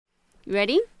You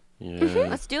ready? Yeah.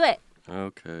 Let's do it.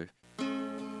 Okay.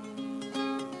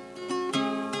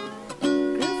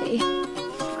 Groovy.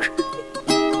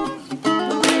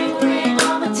 Ring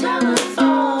on the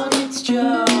telephone, it's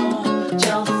Joe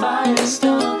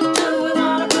Firestone. Do we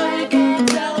wanna play a game?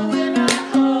 Tell her we're not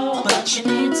home. But she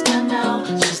needs to know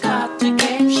she's got the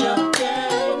game show.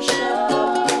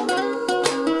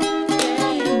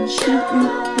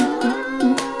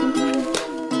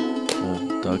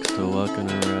 Oh, dog's still walking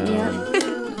around. Yeah.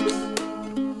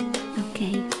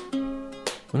 Okay.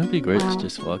 Wouldn't it be great Wow. to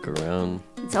just walk around?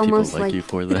 It's People almost like you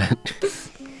for that.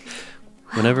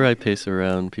 Whenever I pace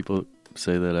around, people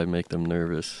say that I make them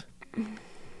nervous.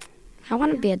 I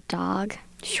want to be a dog.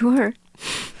 Sure.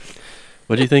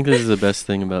 What do you think is the best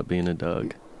thing about being a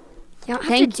dog? You don't have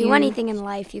Thank to do you. anything in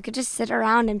life. You could just sit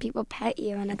around and people pet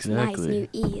you and it's nice and you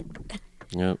eat.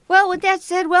 Yep. Well, with that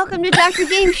said, welcome to Dr.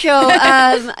 Game Show.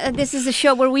 This is a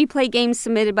show where we play games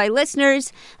submitted by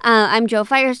listeners. I'm Joe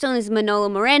Firestone. This is Manolo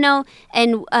Moreno.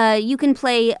 And you can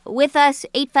play with us,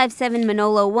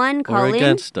 857-MANOLO-1. Call Or in.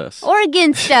 against us. Or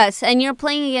against us. And you're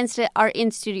playing against our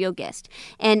in-studio guest.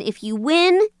 And if you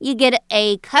win, you get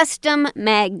a custom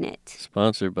magnet.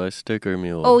 Sponsored by Sticker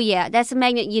Mule. Oh, yeah. That's a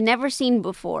magnet you've never seen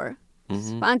before.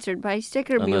 Mhm. Sponsored by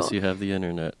Sticker Mule. Unless you have the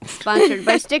internet. Sponsored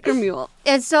by Sticker Mule.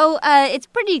 And so it's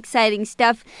pretty exciting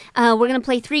stuff. We're going to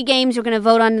play 3 games. We're going to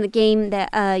vote on the game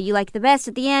that you like the best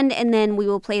at the end, and then we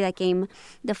will play that game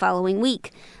the following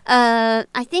week. I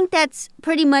think that's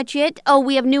pretty much it. Oh,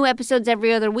 we have new episodes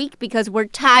every other week because we're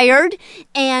tired.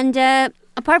 And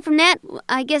apart from that,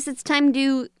 I guess it's time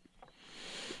to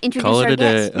introduce Call it our a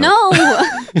day. guest. No!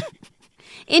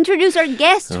 Introduce our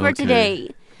guest for Okay. today.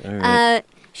 All right.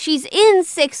 She's in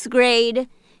 6th grade.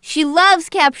 She loves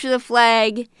Capture the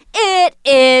Flag. It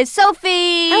is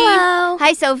Sophie. Hello.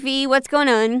 Hi, Sophie. What's going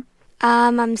on?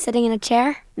 I'm sitting in a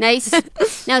chair. Nice.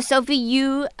 Now, Sophie,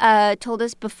 you told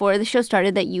us before the show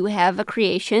started that you have a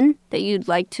creation that you'd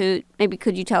like to. Maybe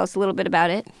could you tell us a little bit about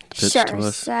it? Pitch Sure. to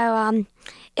us. So,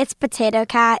 it's Potato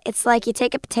Cat. It's like you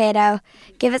take a potato,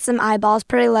 give it some eyeballs,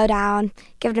 pretty low down,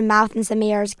 give it a mouth and some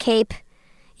ears, cape.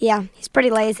 Yeah, he's pretty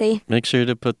lazy. Make sure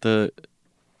to put the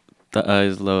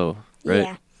eyes low, right?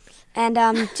 Yeah. And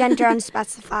gender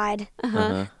unspecified.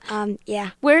 Uh-huh.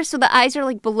 Yeah. Where? So the eyes are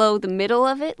like below the middle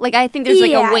of it? Like I think there's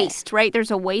like Yeah. a waist, right?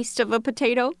 There's a waist of a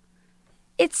potato.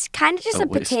 It's kind of just A a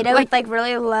waist. potato with like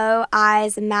really low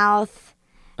eyes and mouth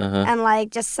Uh-huh. and like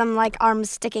just some like arms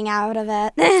sticking out of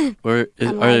it. Or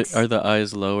and legs. are the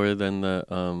eyes lower than the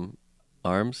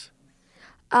arms?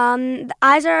 The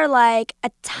eyes are like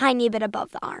a tiny bit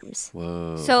above the arms.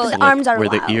 Whoa. So The like arms are where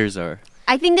low. the ears are.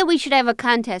 I think that we should have a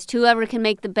contest. Whoever can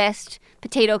make the best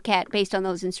potato cat based on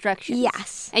those instructions.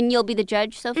 Yes. And you'll be the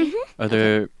judge, Sophie? Are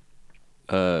there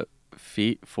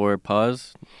feet, 4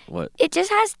 paws? What? It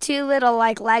just has 2 little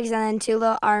like legs and then 2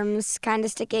 little arms kind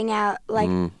of sticking out like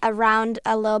around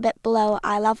a little bit below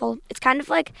eye level. It's kind of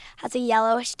like has a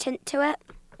yellowish tint to it.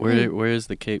 Where is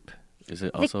the cape? Is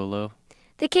it also low?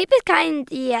 The cape is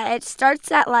it starts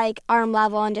at like arm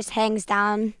level and just hangs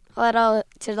down a little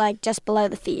to like just below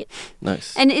the feet.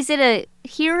 Nice. And is it a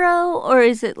hero or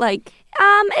is it like...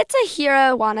 It's a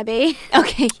hero wannabe.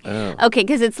 Okay. Oh. Okay,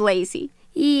 because it's lazy.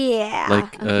 Yeah.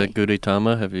 Like okay.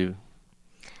 Gudetama? Have you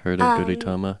heard of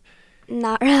Gudetama?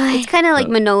 Not really. It's kind of like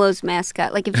Manolo's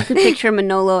mascot. Like if you could picture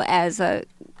Manolo as a...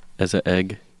 As an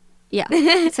egg? Yeah.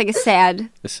 It's like a sad,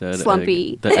 A sad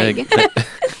slumpy egg. The egg.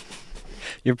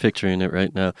 You're picturing it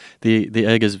right now. The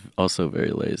egg is also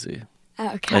very lazy.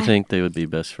 Okay. I think they would be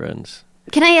best friends.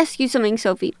 Can I ask you something,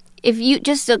 Sophie? If you,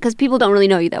 just so, because people don't really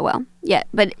know you that well yet,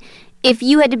 but if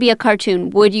you had to be a cartoon,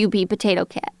 would you be Potato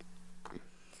Cat?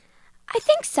 I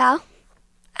think so.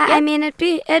 I mean,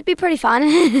 it'd be pretty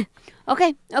fun.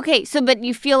 Okay. So, but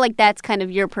you feel like that's kind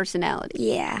of your personality.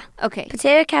 Yeah. Okay.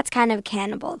 Potato Cat's kind of a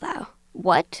cannibal, though.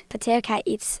 What? Potato Cat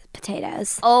eats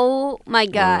potatoes. Oh my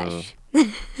gosh.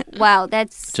 Wow,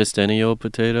 that's... Just any old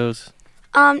potatoes?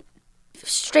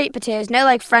 Straight potatoes. No,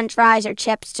 like French fries or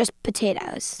chips, just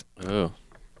potatoes. Oh.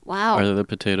 Wow. Are the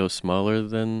potatoes smaller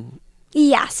than...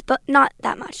 Yes, but not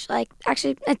that much. Like,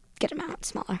 actually, a good amount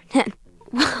smaller.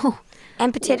 Wow.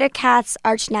 And Potato Cat's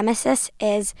arch nemesis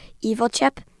is Evil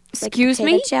Chip. It's like Excuse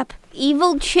potato me? Chip.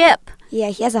 Evil Chip. Yeah,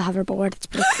 he has a hoverboard. It's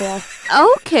pretty cool.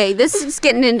 Okay, this is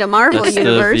getting into Marvel That's the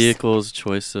Universe. vehicle's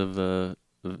choice of... the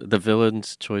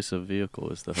villain's choice of vehicle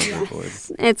is the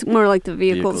hoverboard. It's more like the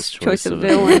vehicle's choice of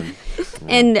villain.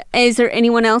 And is there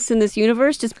anyone else in this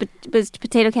universe? Does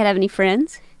Potato Cat have any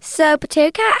friends? So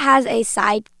Potato Cat has a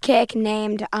sidekick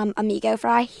named Amigo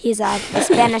Fry. He's a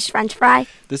Spanish French fry.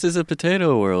 This is a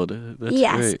potato world. That's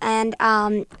Yes, great. and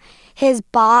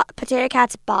Potato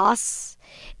Cat's boss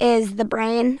is the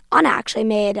brain. Anna actually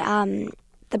made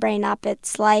the brain up.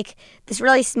 It's like this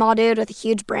really small dude with a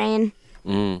huge brain.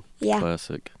 Yeah.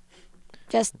 Classic.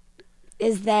 Just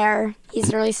is there.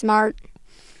 He's really smart.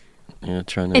 Yeah,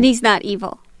 trying to. And he's not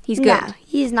evil. He's good. No,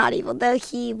 he's not evil. Though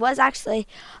he was actually,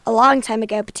 a long time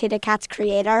ago, Potato Cat's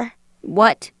creator.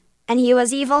 What? And he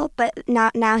was evil, but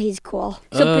now he's cool.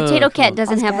 So Potato Cat cool.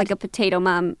 doesn't That's have good. like a potato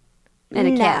mom and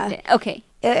a No. cat. Okay.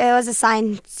 It was a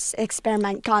science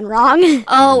experiment gone wrong.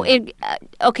 Oh,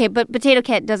 okay, but Potato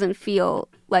Cat doesn't feel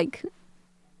like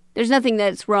there's nothing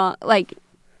that's wrong. Like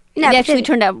No, it actually Potato-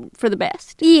 turned out for the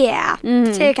best. Yeah,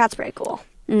 Potato Cat's pretty cool.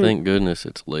 Thank goodness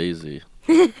it's lazy.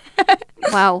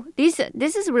 Wow, this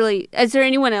is really. Is there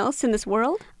anyone else in this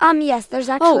world? Yes, there's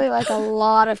actually like a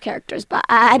lot of characters, but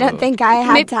I don't think I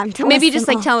had time to Maybe list just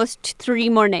them like all. tell us 3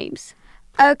 more names.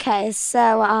 Okay,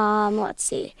 so let's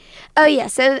see. Oh yeah,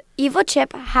 so Evil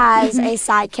Chip has a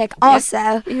sidekick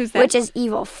also, Who's that? which is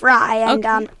Evil Fry, and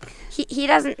Okay. he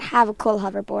doesn't have a cool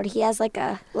hoverboard. He has like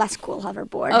a less cool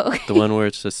hoverboard. Oh, The one where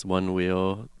it's just one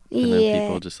wheel, and then Yeah.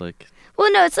 people just like.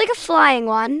 Well, no, it's like a flying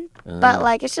one, but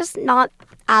like it's just not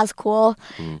as cool.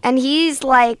 And he's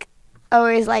like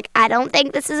always like, I don't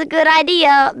think this is a good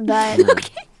idea, but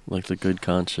Like the good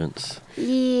conscience.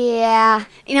 yeah.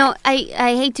 you know,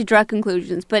 I hate to draw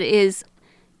conclusions, but is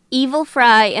Evil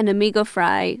Fry and Amigo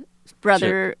Fry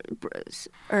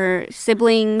or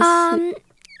siblings? I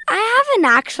haven't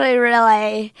actually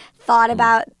really thought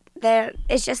about their.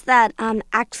 It's just that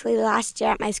actually last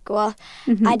year at my school,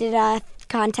 I did a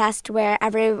contest where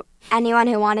anyone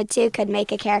who wanted to could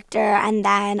make a character, and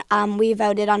then we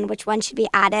voted on which one should be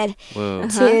added Whoa.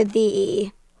 to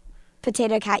the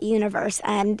Potato Cat universe,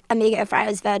 and Amigo Fry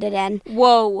was voted in.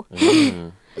 Whoa.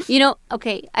 Mm. You know,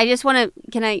 okay, I just want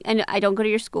to, know I don't go to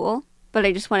your school, but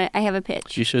I just want to, I have a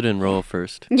pitch. You should enroll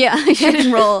first. Yeah, I should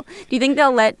enroll. Do you think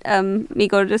they'll let me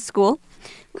go to school?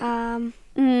 Hard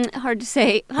to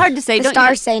say. The don't you?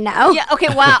 stars say no. Yeah, okay,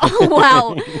 wow.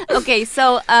 Wow. Okay,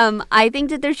 so I think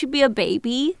that there should be a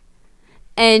baby,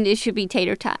 and it should be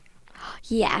Tater Tot.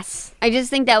 Yes. I just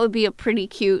think that would be a pretty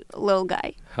cute little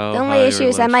guy. How The high only or issue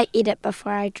is I low- might eat it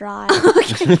before I draw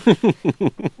it.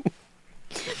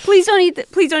 Please don't eat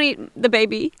the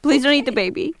baby. Please don't eat the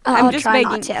baby. Oh, I'm I'll just try begging.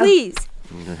 not to. Please.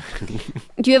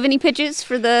 Do you have any pitches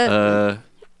for the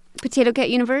Potato Cat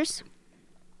universe?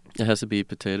 It has to be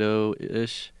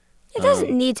potato-ish. It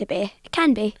doesn't need to be. It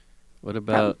can be. What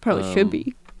about Probably should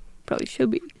be. Probably should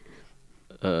be.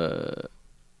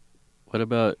 What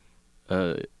about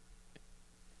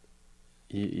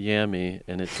Yammy,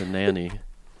 and it's a nanny,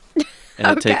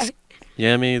 and it takes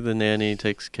Yammy the nanny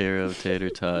takes care of Tater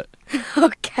Tot,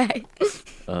 Okay.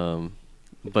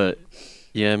 but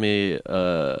Yammy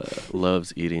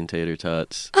loves eating tater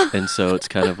tots, and so it's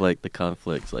kind of like the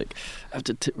conflicts. Like, I have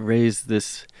to raise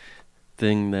this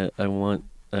thing that I want.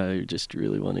 I just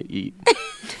really want to eat.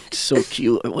 It's so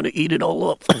cute. I want to eat it all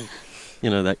up. You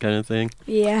know, that kind of thing.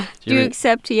 Yeah. Do you ever-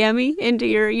 accept Yummy into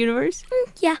your universe?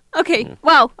 Yeah. Okay.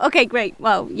 Wow. Okay, great.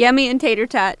 Wow. Yummy and Tater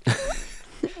Tot.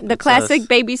 The classic us.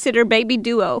 babysitter baby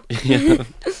duo. Yeah. Don't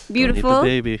eat Beautiful. the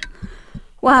baby.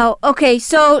 Wow. Okay.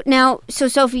 So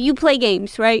Sophie, you play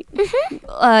games, right?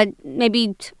 Mm-hmm.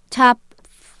 Maybe top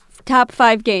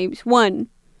 5 games. 1,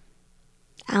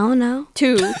 I don't know.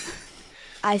 2,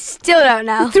 I still don't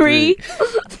know. 3,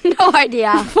 No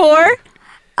idea. 4.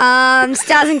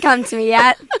 Still hasn't come to me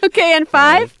yet. Okay, and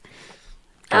 5.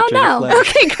 I don't know.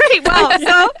 Okay, great. Wow.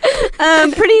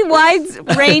 So, pretty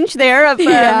wide range there of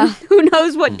who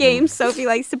knows what games Sophie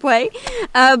likes to play.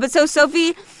 But so,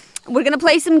 Sophie, we're going to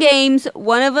play some games.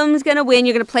 One of them is going to win.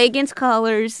 You're going to play against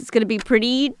callers. It's going to be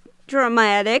pretty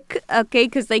dramatic, okay,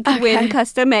 because they can win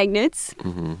custom magnets.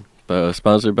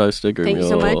 Sponsored by Sticker Thank you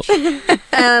so Mule. much.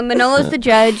 Manolo's the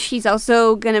judge. He's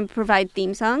also going to provide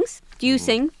theme songs. Do you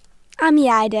sing?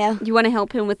 Yeah, I do. Do you want to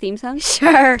help him with theme songs?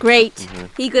 Sure. Great.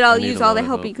 He could I need use a all lot the of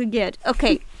help he help. could get.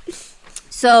 Okay.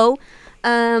 So,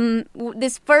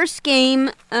 this first game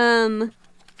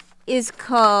is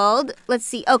called, let's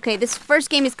see. Okay, this first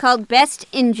game is called Best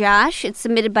in Josh. It's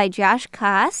submitted by Josh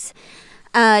Koss.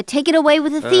 Take it away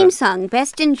with a theme song.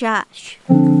 Best in Josh.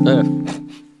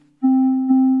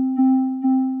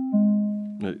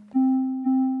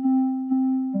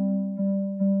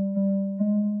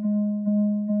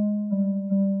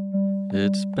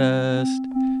 It's best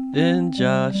in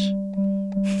Josh.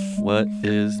 What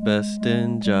is best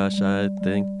in Josh? I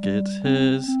think it's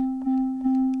his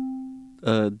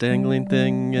dangling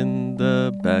thing in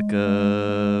the back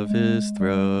of his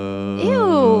throat.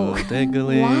 Ew.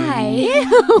 Dangling. Why?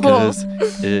 Because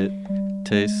it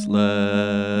tastes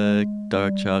like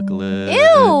dark chocolate.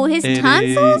 Ew, his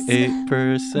tonsils?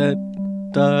 88%.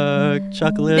 dark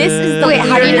chocolate. This is the Wait,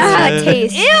 how do you know how it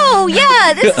tastes? Ew,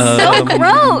 yeah, this is so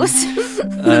gross.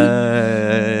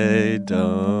 I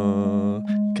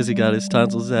don't. Because he got his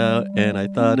tonsils out, and I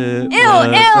thought it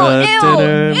was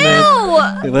dinner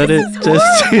mint, but it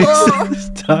just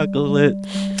tastes chocolate.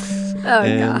 Oh,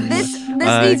 And God. This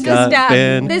I needs to got stop.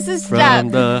 banned This is from stop.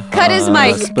 the Cut his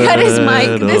mic. Cut his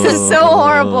mic. This is so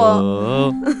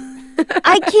horrible.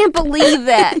 I can't believe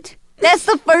that. That's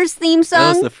the first theme That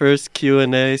was song. the first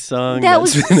Q&A song. That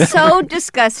was that's been so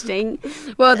disgusting.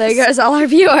 Well, there goes all our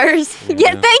viewers.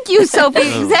 Yeah, thank you, Sophie.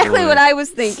 Oh, Exactly boy. what I was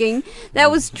thinking.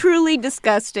 That was truly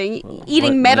disgusting.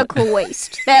 Eating what- medical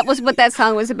waste. That was what that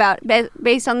song was about,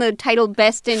 based on the title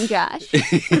Best in Josh.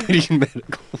 Eating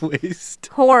medical waste.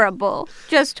 Horrible.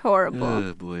 Just horrible.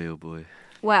 Oh boy, oh boy.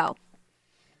 Wow.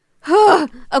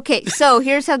 Okay, so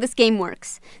here's how this game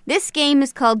works. This game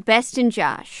is called Best in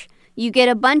Josh. You get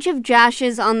a bunch of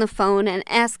Joshes on the phone and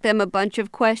ask them a bunch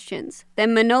of questions.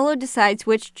 Then Manolo decides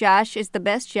which Josh is the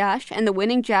best Josh, and the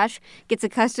winning Josh gets a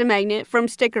custom magnet from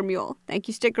Sticker Mule. Thank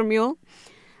you, Sticker Mule.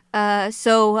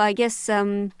 So I guess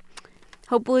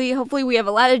hopefully we have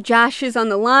a lot of Joshes on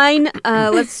the line.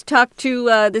 Let's talk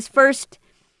to this first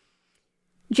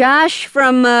Josh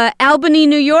from Albany,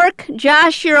 New York.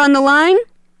 Josh, you're on the line.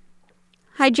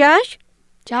 Hi, Josh.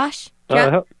 Josh,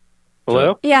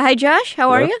 Hello? Yeah, hi, Josh. How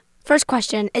are Hello? you? first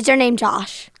question. Is your name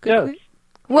Josh? Yes.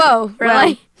 Whoa,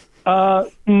 really?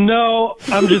 No,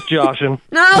 I'm just joshing.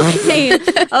 Okay.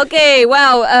 Okay,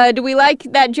 wow. Do we like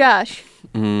that Josh?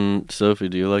 Sophie,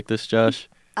 do you like this Josh?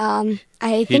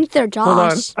 I think they're Hold on.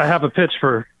 Josh. I have a pitch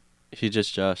for. He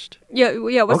just joshed.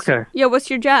 Yeah, what's, Okay. Yeah, what's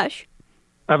your Josh?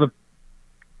 I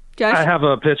Josh? have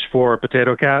a pitch for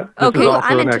Potato Cat. This Okay. is Ooh, also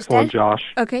I'm an excellent interested. Josh.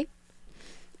 Okay.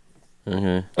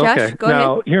 Okay. Josh, okay. go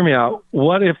now, ahead. hear me out.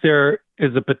 What if there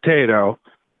is a potato,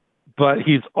 but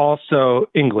he's also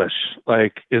English?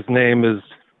 Like his name is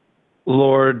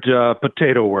Lord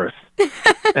Potatoworth,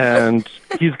 and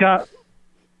he's got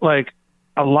like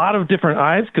a lot of different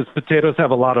eyes because potatoes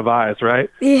have a lot of eyes, right?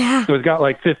 Yeah. So he's got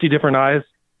like 50 different eyes,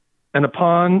 and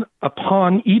upon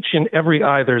each and every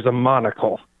eye, there's a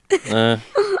monocle. You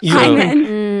Hi, know,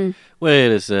 man.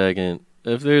 wait a second.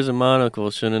 If there's a monocle,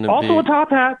 shouldn't it Also a be? top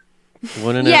hat.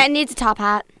 Wouldn't Yeah, it? it needs a top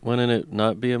hat. Wouldn't it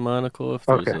not be a monocle if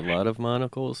there's Okay. a lot of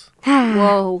monocles?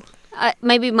 Whoa.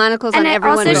 Maybe monocles And on it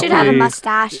everyone. also should have a Hey.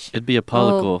 mustache. It'd be a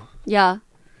pellicle. Yeah.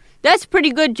 That's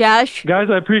pretty good, Josh. Guys,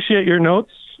 I appreciate your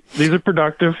notes. These are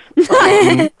productive.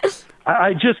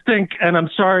 I just think, and I'm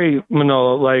sorry,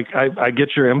 Manolo, like I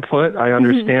get your input. I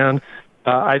understand.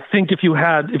 I think if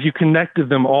you connected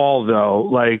them all, though,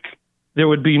 like there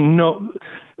would be no,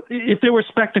 if there were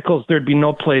spectacles, there'd be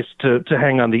no place to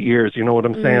hang on the ears. You know what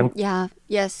I'm saying? Yeah.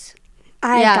 Yes.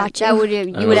 I yeah, got you. that would you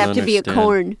I would don't have to be a understand.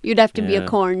 corn. You'd have to be a Yeah.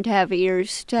 corn to have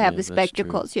ears, to have Yeah, the that's true.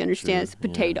 spectacles. You understand? True, It's a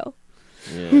potato.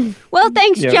 Yeah. Well,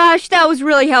 thanks, Yeah. Josh. That was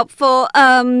really helpful.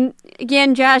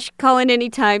 Again, Josh, call in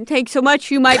anytime. Thanks so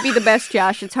much. You might be the best,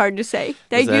 Josh. It's hard to say.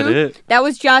 Thank that you. it? That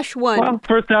was Josh 1. Well,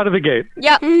 first out of the gate.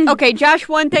 Yeah. Okay, Josh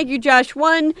 1. Thank you, Josh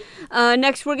 1.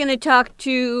 Next, we're going to talk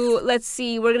to,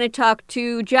 we're going to talk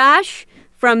to Josh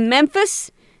from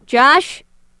Memphis. Josh,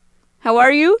 how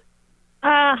are you?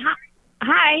 Hi.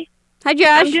 Hi,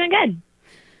 Josh. I'm doing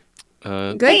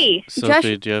good. Good. Hey.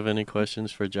 Sophie, do you have any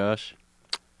questions for Josh?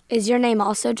 Is your name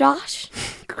also Josh?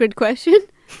 Good question.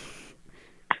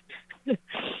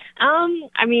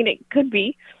 I mean, it could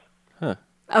be.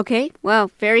 Okay.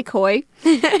 Well, very coy.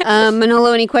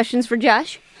 Manolo, any questions for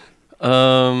Josh?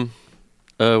 Where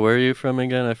are you from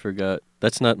again? I forgot.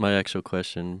 That's not my actual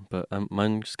question, but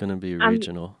mine's gonna be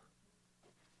regional.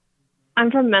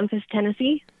 I'm from Memphis,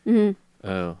 Tennessee. Mm-hmm.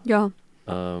 Oh. Yeah.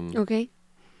 Okay.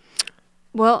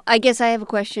 Well, I guess I have a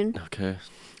question. Okay.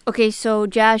 Okay, so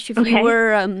Josh, if you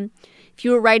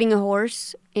were riding a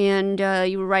horse and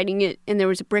you were riding it and there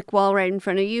was a brick wall right in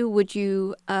front of you, would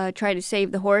you try to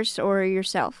save the horse or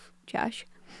yourself, Josh?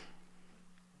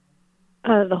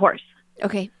 The horse.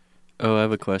 Okay. Oh, I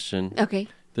have a question. Okay.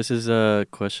 This is a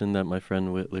question that my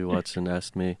friend Whitley Watson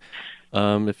asked me.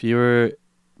 If you were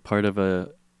part of a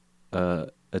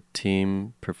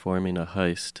team performing a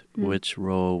heist, which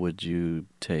role would you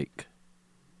take?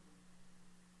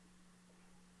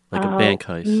 Like a bank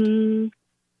heist.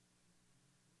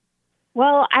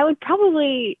 Well, I would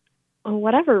probably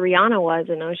whatever Rihanna was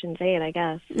in Ocean's 8, I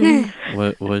guess.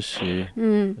 What was she?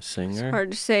 A singer?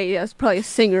 Hard to say. Yeah, it's probably a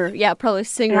singer. Yeah, probably a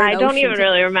singer. I in don't even Ocean's.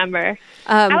 really remember.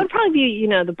 I would probably be,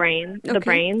 the brains of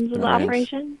the Nice.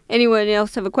 operation. Anyone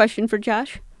else have a question for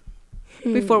Josh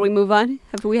before we move on?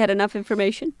 Have we had enough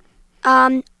information?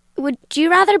 Would you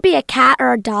rather be a cat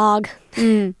or a dog?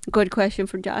 Good question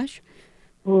for Josh.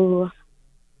 Ooh.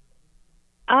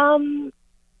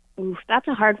 That's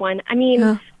a hard one. I mean,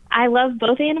 Yeah. I love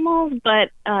both animals, but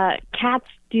cats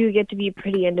do get to be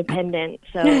pretty independent,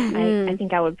 so I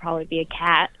think I would probably be a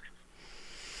cat.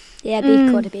 Yeah, it'd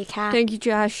be cool to be a cat. Thank you,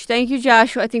 Josh. Thank you,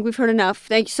 Josh. I think we've heard enough.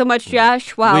 Thank you so much,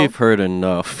 Josh. Wow. We've heard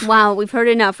enough. Wow, we've heard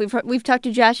enough. We've talked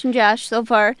to Josh and Josh so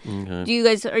far. Okay.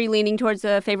 Are you leaning towards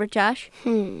a favorite Josh?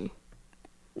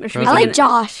 Or should we I take like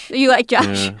Josh. You like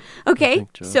Josh? Yeah, Okay,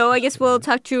 think Josh so I is guess we'll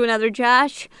talk to another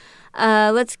Josh.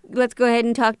 Let's go ahead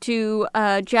and talk to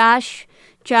Josh,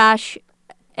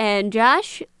 and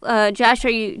Josh. Josh, are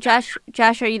you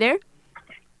there?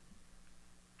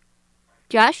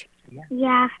 Josh?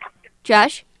 Yeah.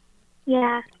 Josh?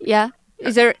 Yeah. Yeah.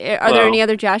 Are there Hello. any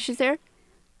other Joshes there?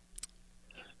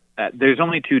 There's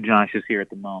only 2 Joshes here at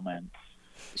the moment.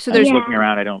 So there's Looking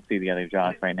around, I don't see the other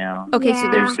Josh right now. okay. So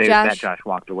Yeah. there's That Josh, Josh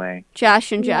walked away.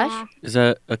 Josh, and Josh. Yeah. Is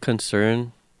that a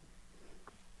concern?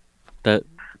 That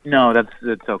No, that's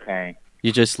okay.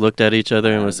 you just looked at each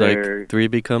other and was They're- like, 3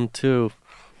 become 2.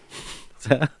 Is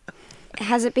that-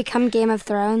 Has it become Game of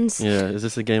Thrones? yeah, is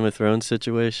this a Game of Thrones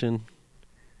situation?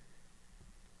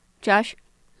 Josh.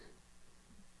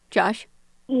 Josh.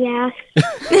 Yeah.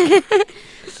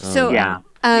 So Yeah.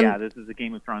 Um, Yeah, this is a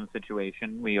Game of Thrones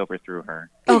situation. We overthrew her.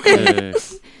 Okay.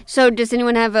 So does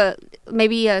anyone have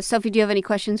Sophie? Do you have any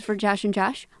questions for Josh and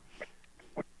Josh?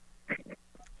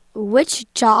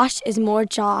 Which Josh is more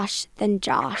Josh than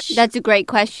Josh? That's a great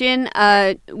question.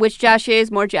 Which Josh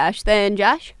is more Josh than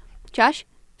Josh? Josh?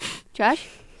 Josh?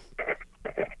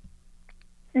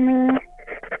 Me.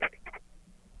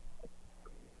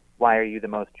 Why are you the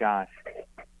most Josh?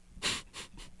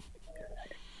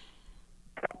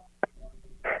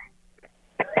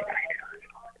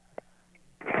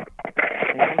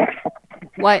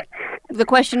 Why? The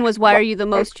question was, why are you the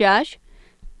most Josh?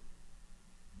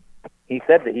 He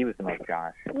said that he was the most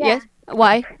Josh. Yes.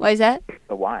 Why? Why is that?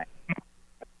 But why?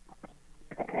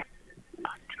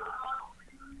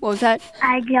 What was that?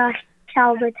 I just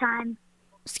tell the time.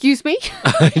 Excuse me?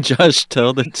 I Josh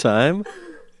tell the time?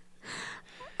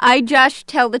 I Josh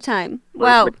tell the time.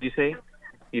 Wow. What did you say?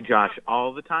 You Josh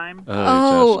all the time?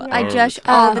 Oh, I Josh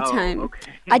all the Oh, time.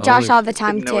 okay. I Josh Oh, all the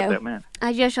time Didn't know what too. that meant.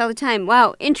 I Josh all the time.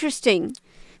 Wow. Interesting.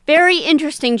 Very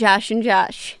interesting, Josh and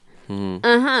Josh.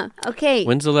 Uh-huh. Okay.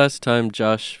 When's the last time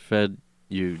Josh fed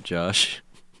you, Josh?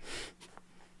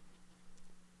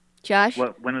 Josh,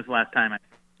 When was the last time I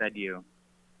fed you?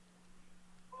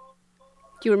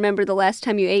 do you remember the last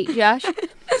time you ate, Josh? What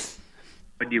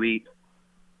did you eat?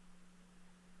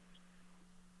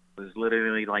 It was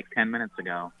literally like 10 minutes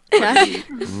ago. Josh?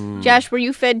 Josh, were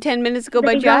you fed 10 minutes ago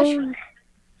by Josh? Bagels.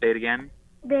 Say it again.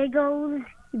 Bagels.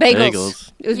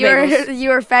 Bagels. It was bagels. You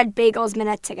were fed bagels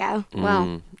minutes ago.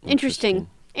 Wow. Interesting.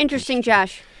 Interesting,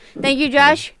 Josh. Thank you,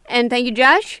 Josh. And thank you,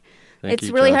 Josh. Thank It's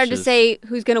you, really hard to Joshes. say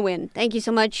who's going to win. Thank you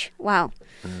so much. Wow.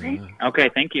 Okay,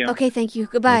 thank you. Okay, thank you.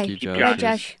 Goodbye. Thank you, Goodbye, Joshes.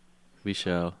 Josh. We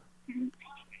shall.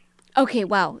 Okay,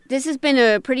 wow. This has been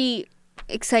a pretty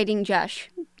exciting Josh.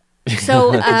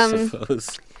 So, I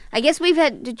suppose. I guess we've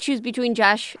had to choose between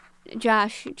Josh, and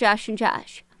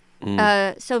Josh.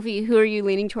 Sophie, who are you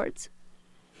leaning towards?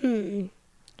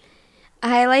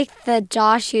 I like the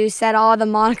Josh who said all the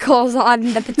monocles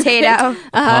on the potato.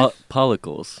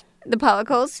 Pollicles. The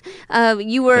Pollicles.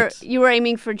 You were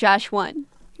aiming for Josh 1.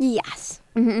 Yes.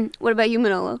 What about you,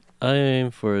 Manolo? I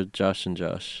aim for Josh and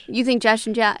Josh You think Josh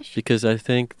and Josh? because I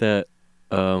think that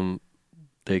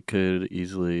they could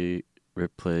easily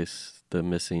replace the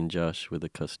missing Josh with a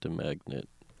custom magnet.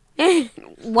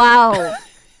 Wow.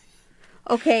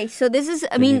 Okay, so this is,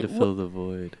 I They mean, need to fill the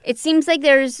void. it seems like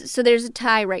there's a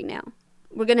tie right now.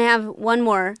 We're going to have one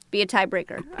more be a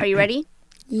tiebreaker. Are you ready?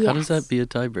 Yes. How does that be a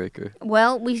tiebreaker?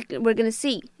 Well, we're going to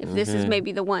see if this is Okay.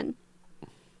 maybe the one.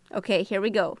 Okay, here we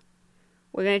go.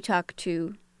 We're going to talk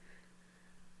to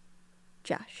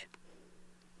Josh.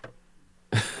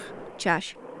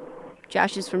 Josh.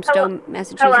 Josh is from Stone,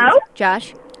 Massachusetts. Hello?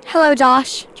 Josh. Hello,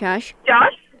 Josh. Josh.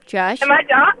 Josh? Josh. Am I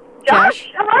Josh? Josh?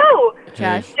 Hello.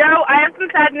 Josh. Joe, I have some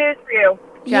sad news for you.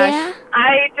 Josh. Yeah.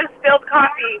 I just spilled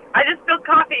coffee.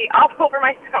 all over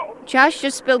myself. Josh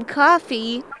just spilled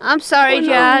coffee. I'm sorry,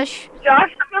 Josh.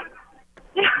 Josh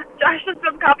just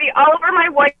spilled coffee all over my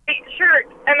white shirt,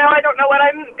 and now I don't know what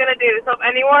I'm gonna do. So if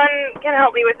anyone can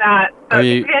help me with that, that would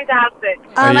be fantastic.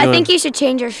 Are I you think you should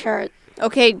change your shirt.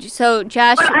 Okay, so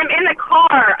Josh. But I'm in the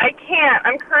car. I can't.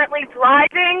 I'm currently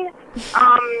driving.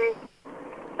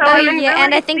 So I'm in yeah, really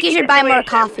and I think you sticky should buy more situation.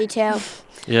 coffee too.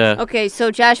 Yeah. Okay, so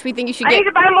Josh, we think you should I need get.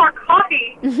 to buy more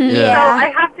coffee. So Yeah. I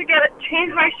have to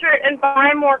change my shirt and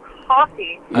buy more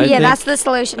coffee. I Yeah, think- that's the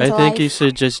solution to I think life. you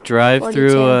should just drive 42.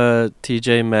 through a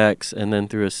TJ Maxx and then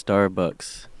through a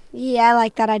Starbucks Yeah, I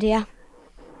like that idea.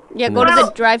 Yeah, go to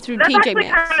the drive-through That's TJ actually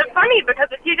Maxx. kind of funny because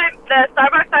the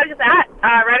Starbucks I was just at,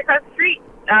 right across the street,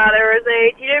 there was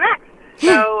a TJ Maxx.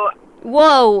 So,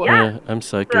 Whoa. Yeah. I'm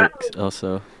psychic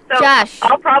also. so Josh.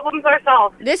 all problems are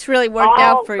solved. This really worked all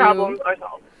out for problems you. are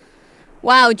solved.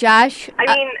 Wow, Josh. I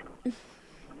mean,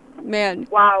 Man.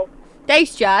 wow.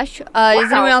 Thanks, Josh.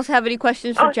 Does anyone else have any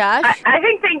questions for Josh? I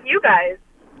think thank you guys.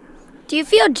 Do you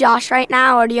feel Josh right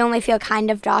now, or do you only feel kind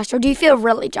of Josh, or do you feel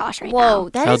really Josh right now? Whoa,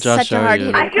 that How is Josh such a are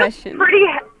hard-hitting you? I feel question. pretty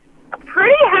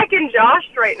heckin'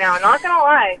 Joshed right now, not gonna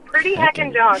lie. Pretty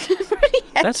heckin' Joshed. Pretty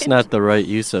That's not the right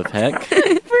use of heck.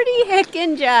 Pretty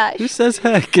heckin' Josh. Who says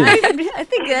heck? I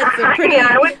think that's a pretty...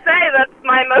 I would say that's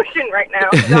my emotion right now.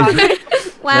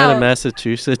 Joshed. Wow. Not in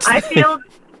Massachusetts. I feel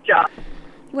Joshed.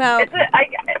 Wow.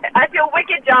 I feel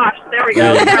wicked Josh. There we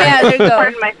go. Yeah, there you go.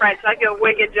 Pardon my French. I feel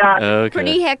wicked Josh. Okay.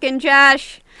 Pretty heckin'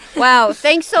 Josh. Wow.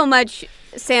 Thanks so much,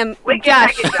 Sam. Wicked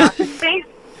Josh. heckin' Josh.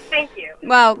 Thank you.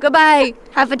 Wow. Goodbye.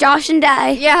 Have a Josh and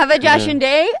day. Yeah, have a Josh Yeah. and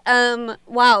day.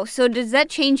 Wow. So does that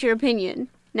change your opinion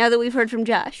now that we've heard from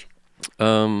Josh?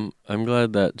 I'm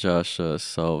glad that Josh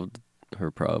solved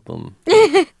her problem.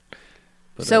 But,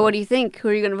 So what do you think? Who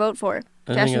are you going to vote for?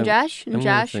 I Josh think and Josh? And I'm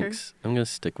Josh? Gonna Or... I'm gonna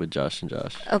stick with Josh and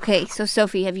Josh. Okay, so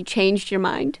Sophie, have you changed your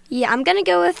mind? Yeah, I'm going to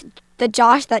go with the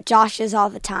Josh that Josh is all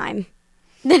the time.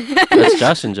 That's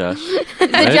Josh and Josh. The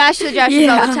Right? Josh is all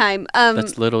Yeah. the time.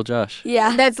 That's little Josh.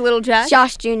 Yeah. That's little Josh.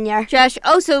 Josh Jr. Josh.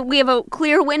 Oh, so we have a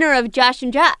clear winner of Josh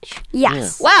and Josh.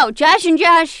 Yes. Wow, Josh and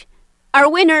Josh, our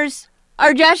winners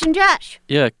are Josh and Josh.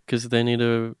 Yeah, because they need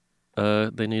a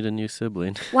new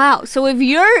sibling. Wow. So if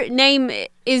your name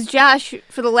is Josh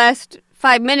for the last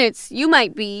 5 minutes, you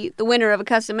might be the winner of a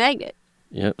custom magnet.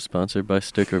 Yep, sponsored by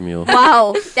Sticker Mule.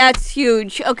 Wow, that's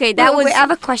huge. Okay, that was. Wait, I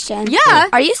have a question. Yeah.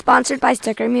 Are you sponsored by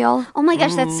Sticker Mule? Oh my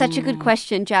gosh, that's such a good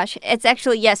question, Josh. It's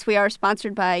actually yes, we are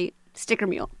sponsored by Sticker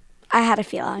Mule. I had a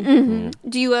feeling. Mm-hmm.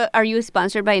 Do you are you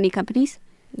sponsored by any companies?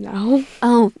 No.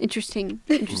 Oh, interesting.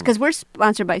 Because we're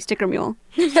sponsored by Sticker Mule.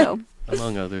 So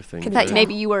Among other things. I thought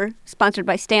maybe you were sponsored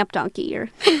by Stamp Donkey or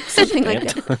something like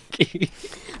that. Donkey.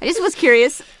 I just was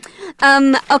curious.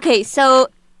 Okay, so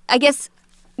I guess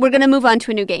we're going to move on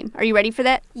to a new game. Are you ready for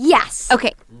that? Yes.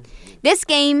 Okay. This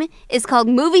game is called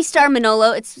Movie Star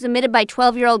Manolo. It's submitted by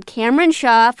 12-year-old Cameron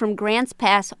Shaw from Grants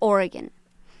Pass, Oregon.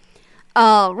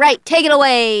 All right, take it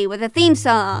away with a theme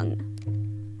song.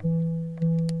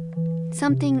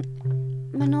 Something...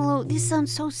 Manolo, this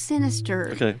sounds so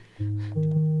sinister. Okay.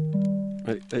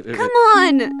 Wait. Come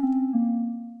on!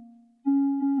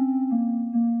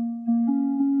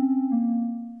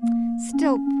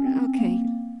 Still... Okay.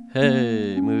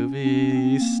 Hey,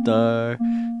 movie star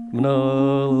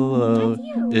Manolo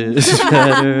is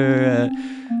better at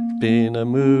being a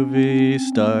movie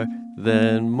star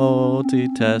than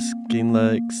multitasking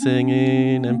like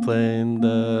singing and playing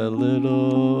the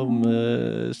little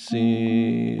machine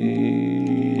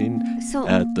So...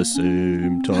 at the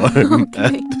same time.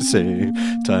 At the same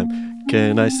time.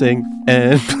 Can I sing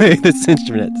and play this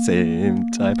instrument at the same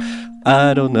time?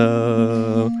 I don't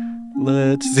know.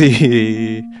 Let's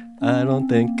see. I don't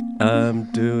think I'm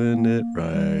doing it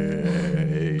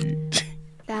right.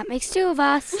 That makes two of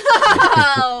us.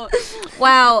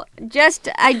 Wow.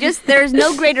 There's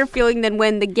no greater feeling than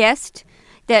when the guest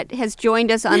that has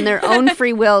joined us on their own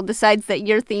free will decides that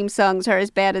your theme songs are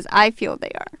as bad as I feel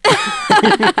they are.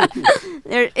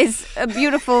 There is a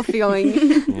beautiful feeling.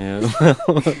 Yeah,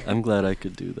 well, I'm glad I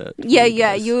could do that. Yeah,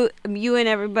 you and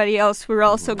everybody else were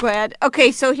also glad.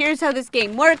 Okay, so here's how this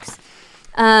game works.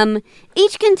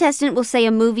 Each contestant will say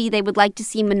a movie they would like to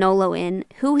see Manolo in,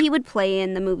 who he would play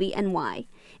in the movie, and why.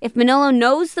 If Manolo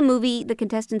knows the movie the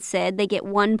contestant said, they get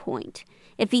 1 point.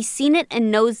 If he's seen it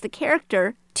and knows the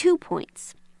character, 2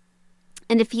 points.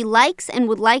 And if he likes and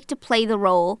would like to play the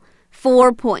role,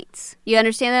 4 points. You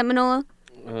understand that, Manolo?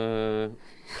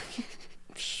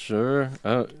 Sure.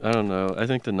 I don't know. I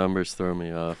think the numbers throw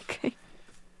me off.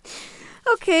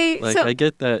 Okay, Like, so... I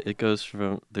get that it goes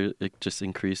from, it just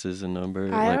increases in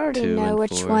number. I like already 2 know and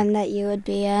which 4. one that you would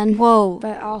be in. Whoa.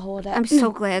 But I'll hold it. I'm so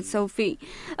glad, Sophie.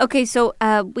 Okay, so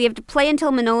we have to play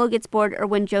until Manolo gets bored or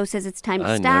when Joe says it's time to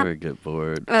I stop. never get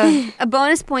bored. A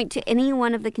bonus point to any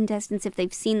one of the contestants if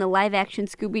they've seen the live-action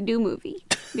Scooby-Doo movie,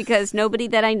 because nobody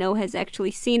that I know has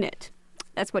actually seen it.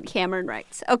 That's what Cameron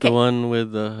writes. Okay. The one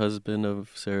with the husband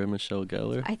of Sarah Michelle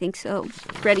Gellar? I think so.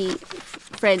 Freddie.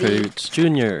 Prince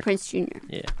Jr. Prince Jr.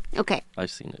 Yeah. Okay. I've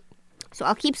seen it. So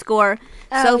I'll keep score.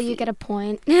 Oh, you get a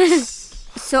point.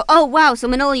 So, oh, wow. So,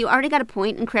 Manolo, you already got a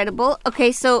point. Incredible.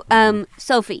 Okay, so,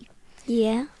 Sophie.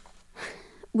 Yeah?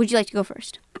 Would you like to go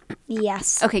first?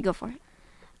 Yes. Okay, go for it.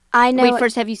 I know. Wait,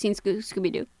 first, have you seen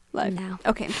Scooby-Doo? live? No.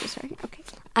 Okay, I'm so sorry. Okay.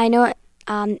 I know what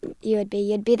you would be.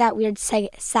 You'd be that weird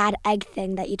sad egg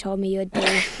thing that you told me you would be.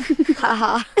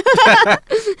 Haha.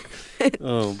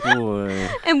 Oh boy.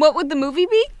 And what would the movie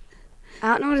be? I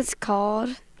don't know what it's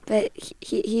called, but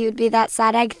he would be that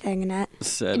sad egg thing in it.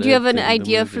 Do you have an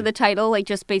idea for the title, like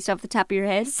just based off the top of your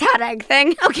head? Sad egg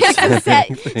thing. Okay,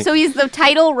 so he's the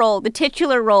title role, the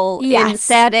titular role in Yes.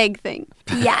 Sad Egg Thing.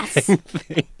 Yes.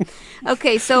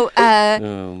 Okay, so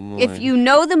Oh, if you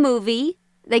know the movie,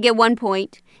 they get 1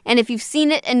 point. And if you've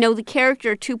seen it and know the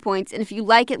character, 2 points. And if you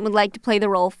like it and would like to play the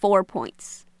role, 4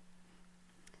 points.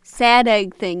 Sad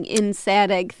Egg Thing in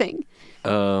Sad Egg Thing.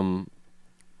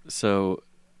 So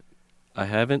I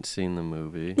haven't seen the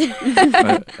movie.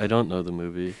 I don't know the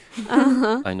movie.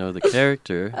 Uh-huh. I know the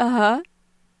character. Uh-huh.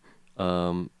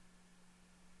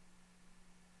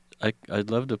 I'd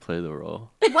love to play the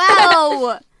role.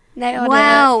 Wow. Nailed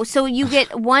Wow. So you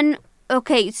get 1.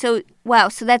 Okay, so, wow.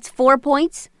 So that's 4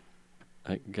 points?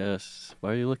 I guess.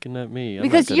 Why are you looking at me? I'm not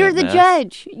Because good you're at the math.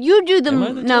 judge. You do the Am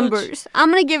I the numbers. judge?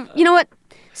 I'm going to give, you know what,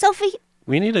 Sophie,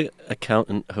 We need an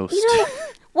accountant host. you know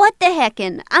what the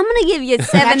heckin'? I'm going to give you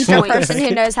 7 Actual points. person who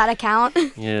knows how to count.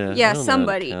 Yeah. Yeah, I don't know how to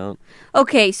somebody. count.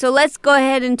 Okay, so let's go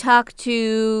ahead and talk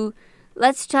to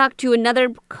another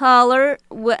caller.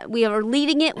 We are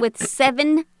leading it with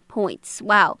 7 points.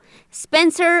 Wow.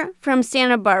 Spencer from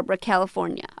Santa Barbara,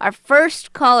 California. Our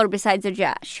first caller besides a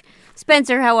Josh.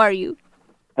 Spencer, how are you?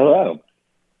 Hello.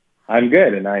 I'm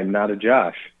good, and I'm not a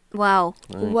Josh. Wow.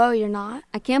 Whoa, you're not?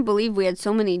 I can't believe we had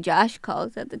so many Josh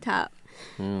calls at the top.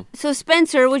 Yeah. So,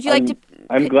 Spencer, would you like to...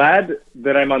 I'm glad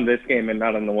that I'm on this game and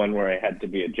not on the one where I had to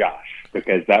be a Josh,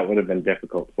 because that would have been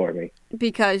difficult for me.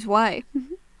 Because why?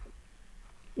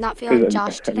 Not feeling Because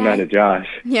Josh I'm today. not a Josh.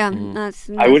 Yeah, Mm. that's...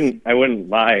 I wouldn't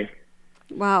lie.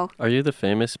 Wow. Are you the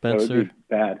famous That would Spencer? be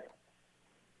bad.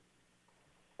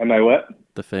 Am I what?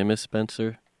 The famous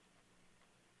Spencer?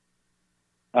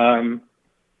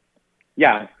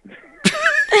 Yeah.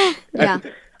 Yeah,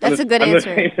 that's a good I'm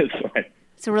answer. the famous one.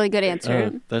 It's a really good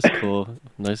answer. That's cool.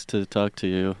 Nice to talk to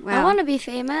you. Wow. I want to be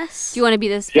famous. Do you want to be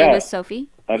this Yeah. famous, Sophie?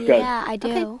 I've got. Yeah, I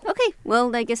do. Okay.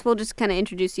 Well, I guess we'll just kind of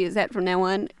introduce you as that from now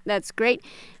on. That's great.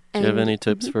 Do you have And- any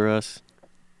tips for us?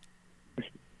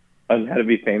 On how to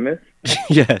be famous.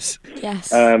 Yes. Yes.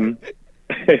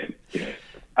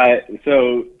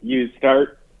 So you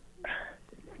start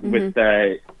with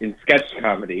in sketch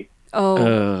comedy.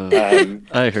 Oh.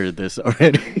 I heard this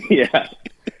already. Yeah.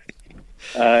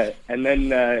 And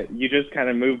then you just kind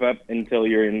of move up until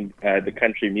you're in the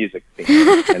country music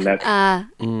scene, and that's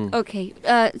Okay.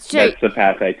 Sure. that's the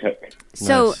path I took.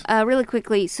 So, Nice. really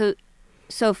quickly, so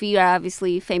Sophie, you're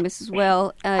obviously famous as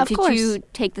well. Of did course. you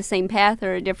take the same path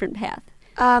or a different path?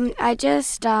 I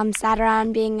just sat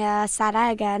around being a sad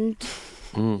egg and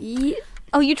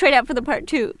Oh, you tried out for the part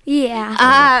too.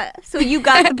 yeah. So you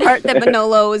got the part that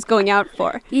Manolo was going out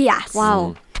for. Yes.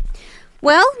 Wow.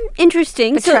 Well,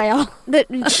 interesting. Betrayal. So, the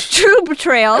true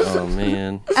betrayal. Oh,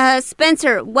 man.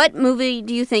 Spencer, what movie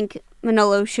do you think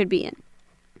Manolo should be in?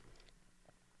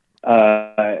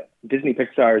 Disney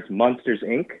Pixar's Monsters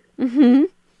Inc. Mm-hmm.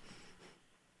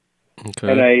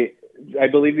 Okay. And I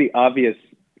believe the obvious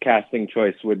casting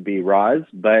choice would be Roz,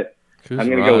 but Who's I'm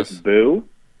going to go Roz? with Boo,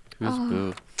 Who's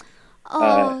Boo?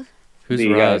 Oh, Who's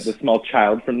the Roz? small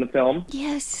child from the film.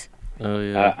 yes. Oh,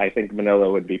 yeah. I think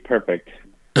Manolo would be perfect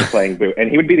for playing Boo, and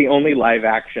he would be the only live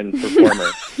action performer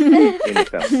in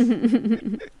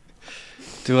the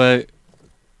film.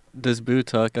 Does Boo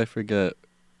talk? I forget.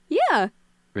 Yeah.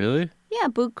 Really? Yeah,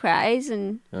 Boo cries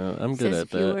and I'm good says a at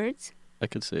few that. words. I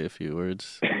could say a few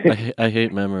words. I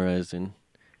hate memorizing.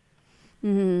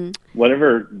 One of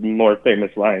her more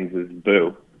famous lines is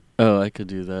Boo. Oh, I could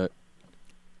do that.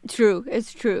 True,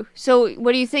 it's true. So,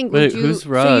 what do you think? Wait, Would you, who's So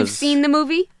you've Roz? seen the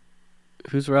movie?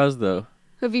 Who's Roz, though?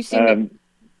 Have you seen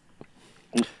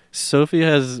it? Sophie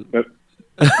has Do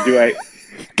I?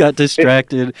 got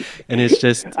distracted and is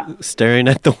just staring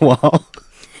at the wall.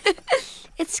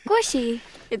 It's squishy.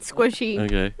 It's squishy.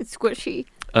 Okay. It's squishy.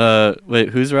 Wait,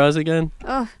 who's Roz again?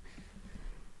 Oh,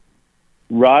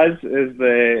 Roz is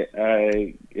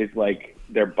is like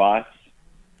their boss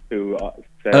who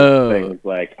says things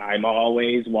like "I'm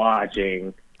always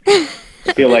watching." I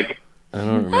feel like I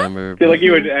don't remember.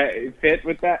 you would fit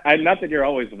with that. Not that you're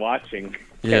always watching.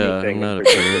 Yeah, anything I'm not in a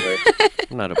particular.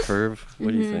 perv. I'm not a perv.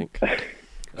 What do you think?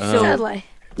 Totally.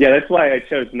 Yeah, that's why I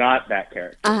chose not that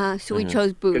character. so we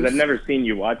chose Boo. Because I've never seen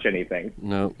you watch anything.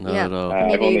 No, not Yeah. at all.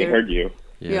 I've only neither. heard you.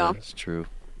 Yeah. It's true.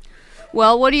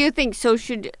 Well, what do you think? So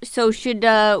should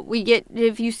we get?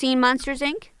 Have you seen Monsters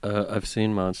Inc? I've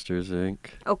seen Monsters Inc.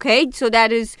 Okay, so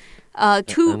that is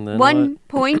Two, And then 1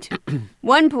 point,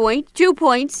 1 point, 2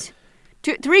 points,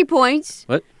 3 points.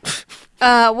 What?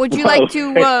 Would you like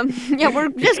to? Yeah, we're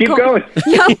just Keep going.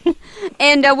 Yep.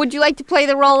 And would you like to play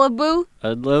the role of Boo?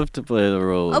 I'd love to play the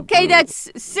role. of Okay, Boo.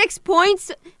 that's 6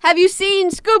 points. Have you seen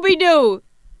Scooby-Doo?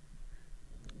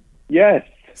 Yes.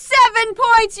 7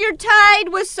 points. You're tied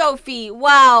with Sophie.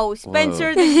 Wow, Spencer,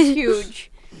 Whoa. this is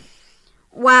huge.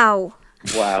 Wow.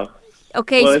 Wow.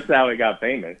 Okay. Well, that's how it got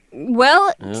famous.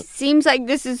 Well, Yep. seems like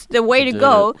this is the way to Did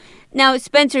go. Now,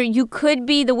 Spencer, you could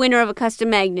be the winner of a custom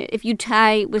magnet if you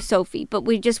tie with Sophie, but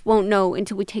we just won't know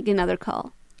until we take another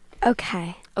call.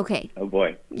 Okay. Okay. Oh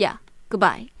boy. Yeah.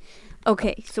 Goodbye.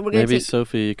 Okay, so we're going to Maybe take...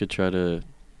 Sophie, you could try to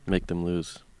make them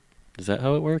lose. Is that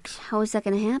how it works? How is that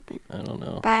going to happen? I don't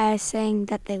know. By saying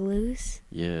that they lose.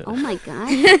 Yeah. Oh, my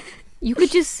God. You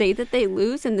could just say that they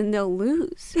lose and then they'll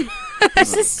lose.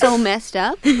 This is so messed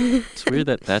up. It's weird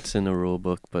that that's in the rule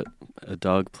book, but a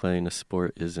dog playing a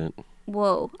sport isn't.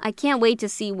 Whoa. I can't wait to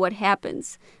see what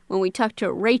happens when we talk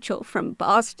to Rachel from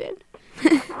Boston.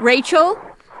 Rachel,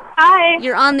 Hi.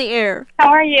 you're on the air. How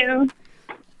are you?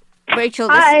 Rachel,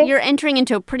 Hi. you're entering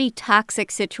into a pretty toxic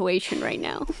situation right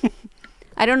now.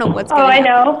 I don't know what's Oh, going to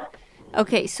I happen. know.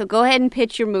 Okay, so go ahead and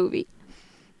pitch your movie.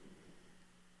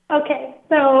 Okay,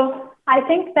 so I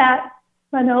think that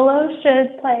Manolo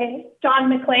should play John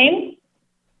McClane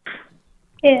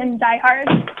in Die Hard.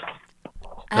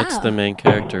 That's Oh. the main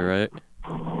character, right?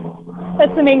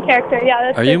 That's the main character. Yeah.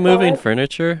 That's Are you his moving role.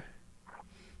 furniture?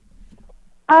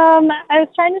 I was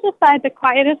trying to decide the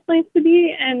quietest place to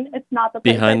be, and it's not the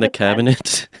place Behind I the just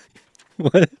cabinet?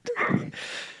 said.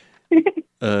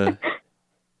 What?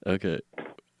 Okay.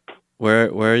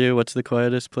 Where are you? What's the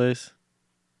quietest place?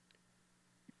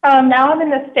 Now I'm in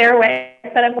the stairway,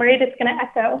 but I'm worried it's going to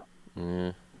echo.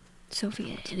 Yeah.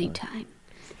 Sophie, at any time.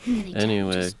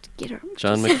 Anyway, Just get her.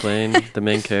 John McClane, the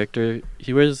main character,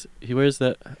 he wears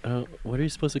that. What are you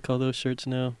supposed to call those shirts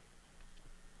now?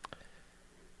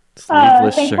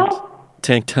 Sleeveless Tank shirt. top?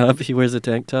 Tank top. He wears a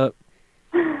tank top.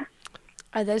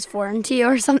 Are those foreign to you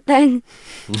or something?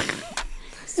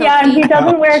 Yeah, and he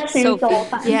doesn't wear shoes Sophie. the whole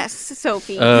time. Yes,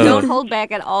 Sophie. Oh. Don't hold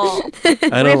back at all. I Rip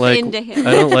don't like. into him.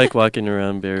 I don't like walking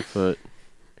around barefoot.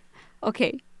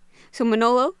 Okay, so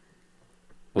Manolo?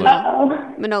 What?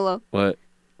 Uh-oh. Manolo, What?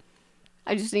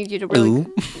 I just need you to really...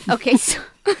 Okay, so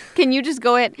can you just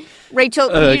go ahead? Rachel,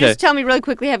 can Okay. you just tell me really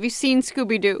quickly, have you seen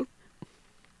Scooby-Doo?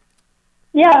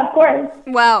 Yeah, of course.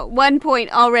 Wow, 1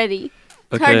 point already.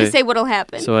 It's hard to Okay, say what'll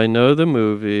happen. So I know the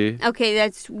movie. Okay,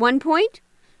 that's 1 point.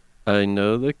 I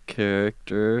know the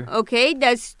character. Okay,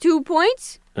 that's 2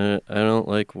 points. I don't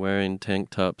like wearing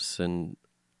tank tops and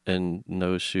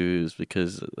no shoes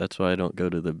because that's why I don't go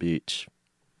to the beach.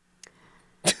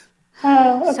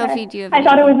 Oh, okay. Sophie, do you have I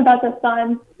thought it was about the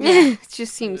sun. It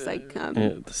just seems like... Yeah,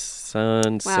 the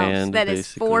sun, wow, sand, so that is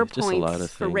basically. 4 Just a lot points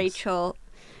of for things. Rachel.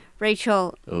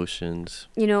 Rachel, Oceans.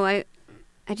 you know, I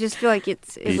just feel like it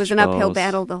was Beach an uphill balls.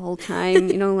 battle the whole time.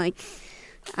 You know, like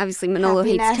obviously Manolo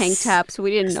hates tank Happiness. tops, so we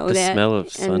didn't know the that. smell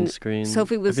of And sunscreen.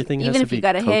 Sophie was Everything even has if to you be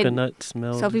got ahead. coconut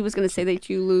smell. Sophie was going to say that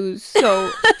you lose, so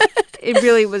it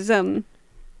really was It's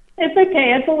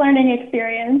okay. It's a learning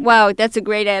experience. wow. That's a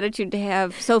great attitude to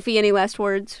have. Sophie, any last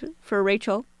words for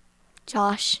Rachel?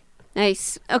 Josh.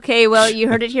 Nice. Okay, well you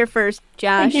heard it here first,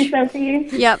 Josh. Thank you, Sophie.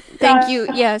 Yep. Thank you.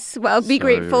 Yes. Well, be Sorry,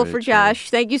 grateful for Rachel. Josh.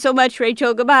 Thank you so much,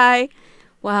 Rachel. Goodbye.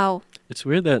 Wow. It's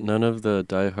weird that none of the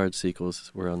Die Hard sequels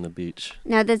were on the beach.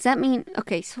 Now, does that mean...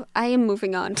 Okay, so I am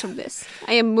moving on from this.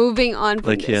 I am moving on from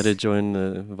Like this. he had to join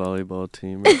the volleyball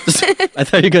team. I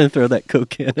thought you were going to throw that Coke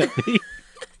can at me.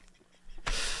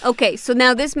 Okay, so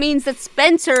now this means that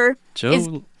Spencer Joe is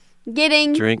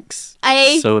getting drinks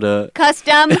a soda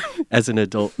custom as an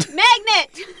adult.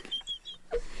 magnet.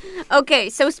 Okay,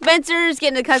 so Spencer's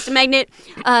getting a custom magnet.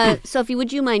 Sophie,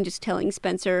 would you mind just telling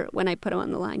Spencer when I put him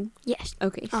on the line? Yes.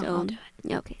 Okay, so... I'll do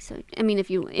Yeah, okay, so, I mean, if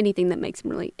you... Anything that makes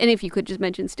him really... And if you could just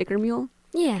mention Sticker Mule.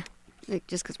 Yeah. Like,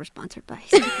 just because we're sponsored by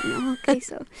Sticker Mule. Okay,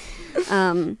 so...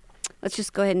 let's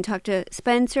just go ahead and talk to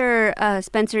Spencer.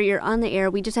 Spencer, you're on the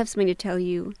air. We just have something to tell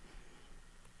you.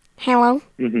 Hello?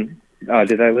 Mm-hmm. Oh,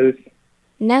 did I lose?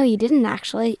 No, you didn't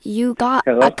actually. You got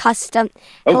Hello? a custom...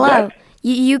 Oh, Hello. what?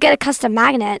 You get a custom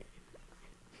magnet.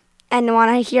 And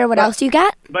want to hear what else you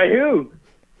get? By who?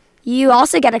 You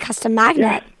also get a custom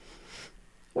magnet.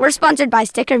 We're sponsored by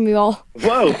Sticker Mule.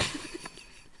 Whoa.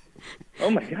 Oh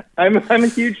my god. I'm a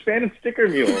huge fan of Sticker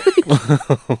Mule.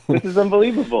 This is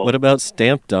unbelievable. What about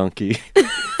Stamp Donkey?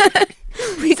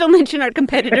 Please don't mention our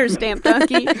competitor, Stamp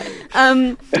Donkey.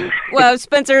 Well,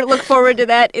 Spencer, look forward to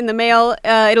that in the mail.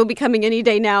 It'll be coming any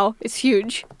day now. It's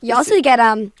huge. You also get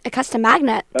a custom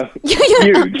magnet.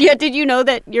 Huge. Yeah, did you know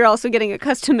that you're also getting a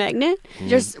custom magnet?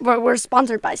 We're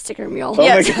sponsored by Sticker Mule. Oh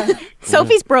Yes. my God.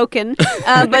 Sophie's broken,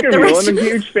 but Sticker the Mule. rest I'm a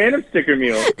huge fan of Sticker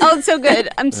Mule. Oh, it's so good.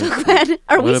 I'm so glad.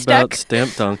 Are we What stuck? about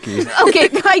Stamp Donkey? Okay,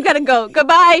 I gotta go.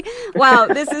 Goodbye. Wow,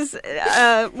 this is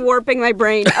warping my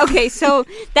brain. Okay, so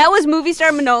that was Movie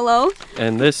Star Manolo.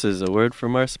 And this is a word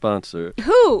from our sponsor.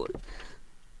 Who?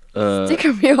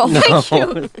 Sticker Mule. Thank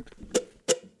you.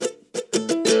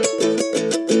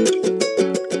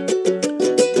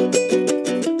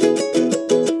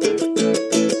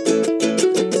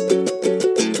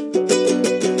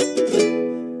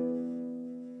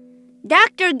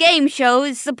 Dr. Game Show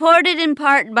is supported in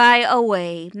part by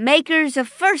Away, makers of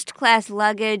first-class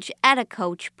luggage at a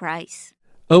coach price.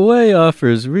 Away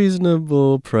offers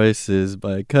reasonable prices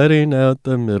by cutting out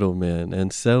the middleman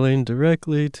and selling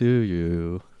directly to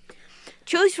you.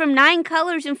 Choose from 9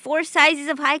 colors and 4 sizes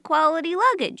of high-quality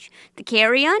luggage. The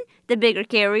carry-on, the bigger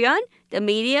carry-on, the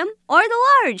medium, or the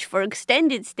large for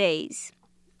extended stays.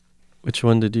 Which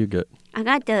one did you get? I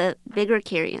got the bigger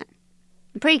carry-on.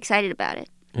 I'm pretty excited about it.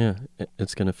 Yeah,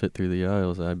 it's going to fit through the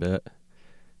aisles, I bet.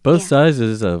 Both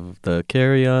sizes of the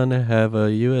carry-on have a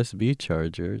USB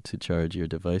charger to charge your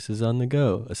devices on the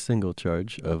go. A single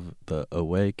charge of the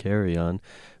Away carry-on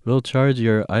will charge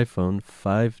your iPhone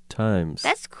 5 times.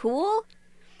 That's cool.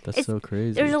 That's so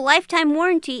crazy. There's a lifetime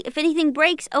warranty. If anything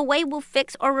breaks, Away will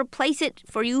fix or replace it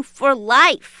for you for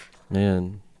life.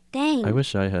 Man. Dang. I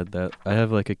wish I had that. I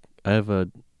have a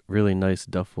really nice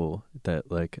duffel that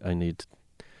I need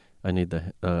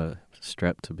the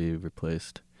strap to be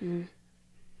replaced.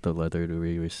 The leather to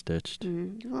be restitched.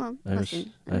 Well, I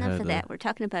listen, wish I enough had of that. We're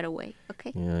talking about Away,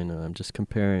 okay? Yeah, I know. I'm just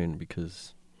comparing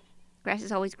because... Grass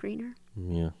is always greener.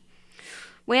 Yeah.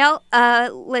 Well,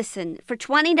 listen, for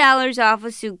 $20 off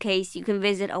a suitcase, you can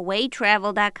visit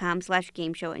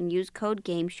awaytravel.com/gameshow and use code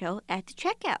GAMESHOW at the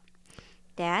checkout.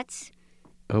 That's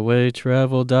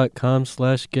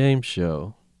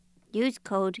awaytravel.com/gameshow. Use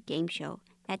code GAMESHOW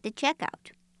at the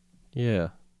checkout. Yeah.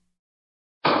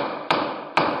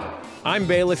 I'm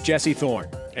bailiff Jesse Thorne,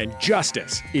 and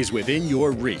justice is within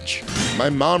your reach.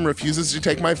 My mom refuses to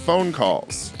take my phone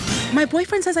calls. My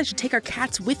boyfriend says I should take our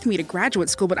cats with me to graduate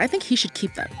school, but I think he should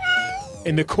keep them.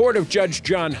 In the court of Judge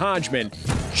John Hodgman,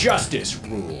 justice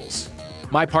rules.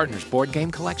 My partner's board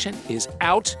game collection is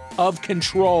out of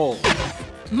control.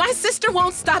 My sister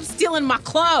won't stop stealing my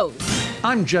clothes.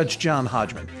 I'm Judge John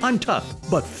Hodgman. I'm tough,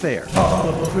 but fair.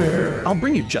 I'll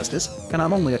bring you justice, and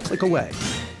I'm only a click away.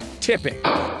 Tipping,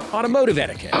 automotive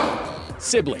etiquette,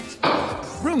 siblings,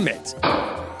 roommates.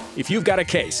 If you've got a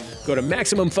case, go to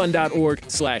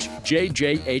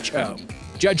MaximumFun.org/JJHO.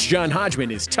 Judge John Hodgman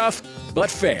is tough,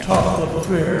 but fair.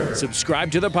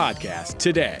 Subscribe to the podcast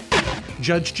today.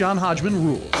 Judge John Hodgman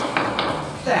rules.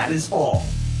 That is all.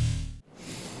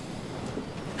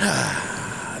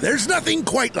 There's nothing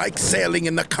quite like sailing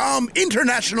in the calm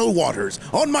international waters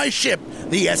on my ship,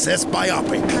 the SS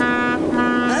Biopic.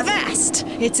 Avast!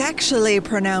 It's actually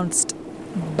pronounced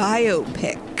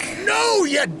biopic. No,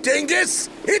 you dingus!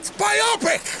 It's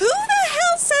biopic! Who the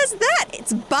hell says that?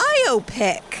 It's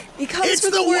biopic. It comes It's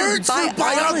with the word words for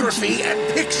biography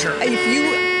and picture.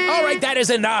 All right, that is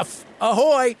enough.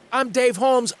 Ahoy, I'm Dave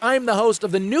Holmes. I'm the host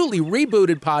of the newly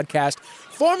rebooted podcast,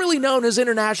 formerly known as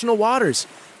International Waters,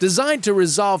 designed to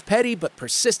resolve petty but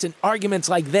persistent arguments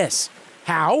like this.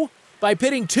 How? By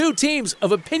pitting 2 teams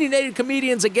of opinionated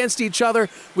comedians against each other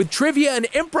with trivia and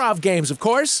improv games, of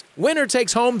course. Winner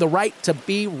takes home the right to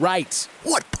be right.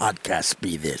 What podcast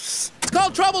be this? It's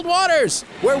called Troubled Waters,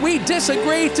 where we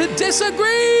disagree to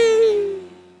disagree.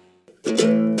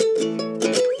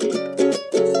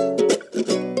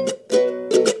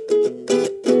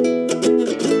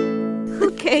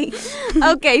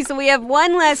 Okay, so we have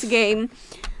one last game.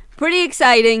 Pretty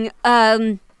exciting.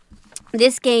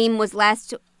 This game was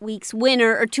last week's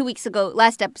winner, or 2 weeks ago,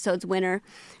 last episode's winner.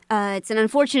 It's an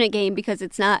unfortunate game because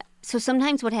it's not. So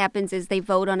sometimes what happens is they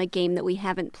vote on a game that we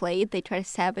haven't played. They try to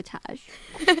sabotage.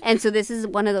 And so this is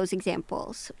one of those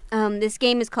examples. This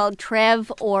game is called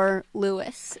Trev or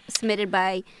Lewis.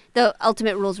 The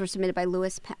ultimate rules were submitted by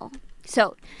Lewis Pell.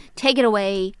 So take it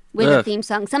away with a theme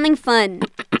song. Something fun.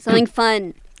 Something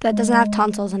fun. That doesn't have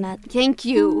tonsils in it. Thank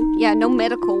you. Yeah, no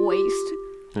medical waste.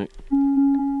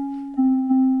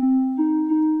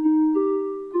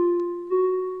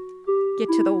 Get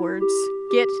to the words.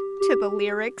 Get to the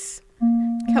lyrics.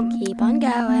 Keep on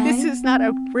going. This is not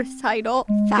a recital.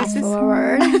 Fast this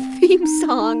forward. Is a theme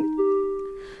song.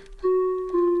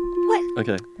 What?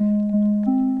 Okay.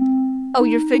 Oh,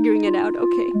 you're figuring it out.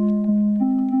 Okay.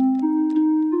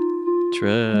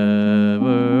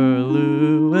 Trevor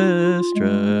Lewis,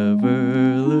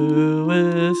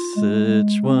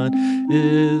 which one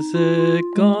is it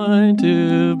going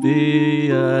to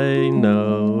be? I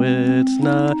know it's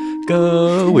not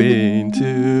going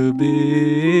to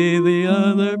be the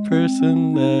other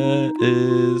person that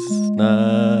is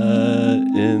not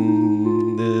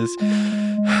in this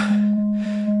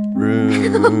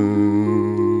room.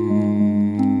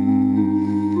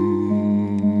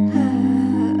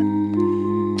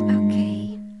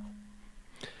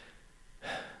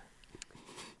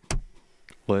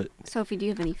 What? Sophie, do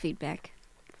you have any feedback?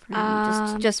 For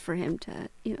him? Just for him to,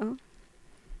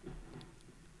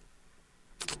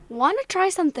 Want to try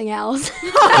something else?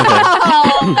 No,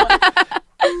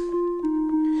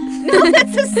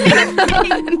 that's the same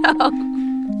thing.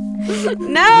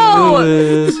 No.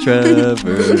 Lewis,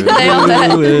 Trevor,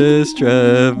 Lewis,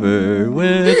 Trevor,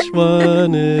 which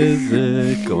one is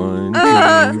it going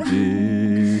to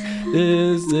be?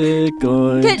 Is it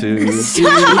going to be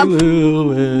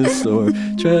Lewis or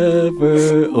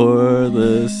Trevor or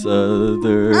this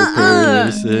other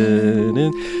person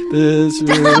in this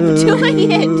room? Stop doing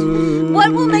it!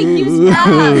 What will make you stop?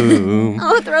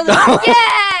 Oh, throw the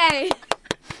yay!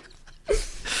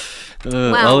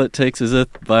 Wow. All it takes is a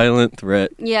violent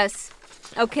threat. Yes.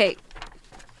 Okay.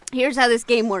 Here's how this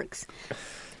game works.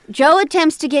 Joe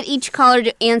attempts to get each caller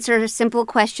to answer a simple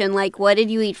question like, what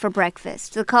did you eat for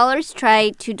breakfast? The callers try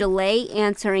to delay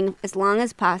answering as long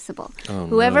as possible.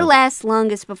 Whoever lasts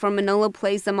longest before Manolo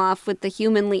plays them off with the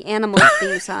Humanly Animals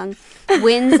theme song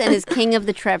wins and is king of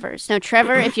the Trevors. Now,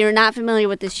 Trevor, if you're not familiar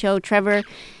with this show, Trevor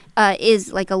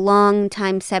is like a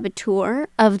long-time saboteur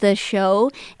of the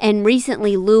show, and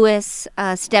recently Lewis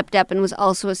stepped up and was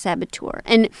also a saboteur.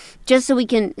 And just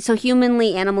so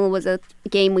Humanly Animal was a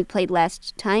game we played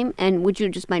last time, and would you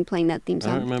just mind playing that theme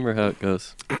song? I don't remember how it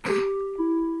goes.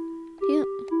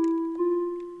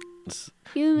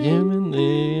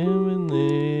 Humanly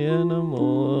animal.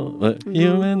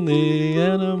 Humanly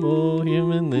animal.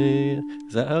 Humanly.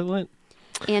 Is that how it went?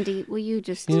 Andy, will you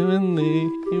just... Humanly.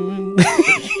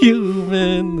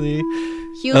 Humanly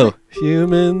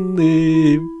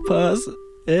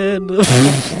animal.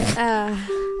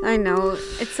 I know.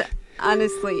 It's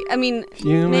honestly... I mean,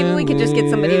 maybe we could just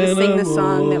get somebody to sing the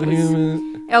song that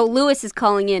was... Oh, Lewis is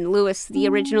calling in. Lewis, the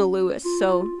original Lewis.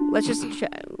 So let's just...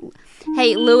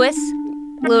 Hey, Lewis?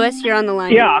 Lewis, you're on the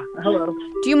line. Yeah, hello.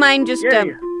 Do you mind just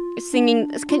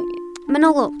singing...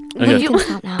 Manolo, okay.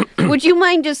 Would you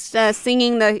mind just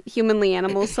singing the Humanly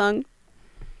Animals song?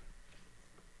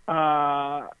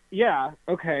 Yeah,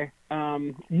 okay.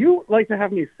 You like to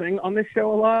have me sing on this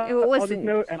show a lot, I'll just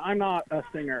note, and I'm not a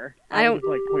singer. I don't just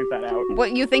like point that out.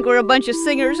 What, you think we're a bunch of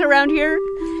singers around here?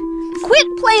 Quit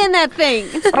playing that thing!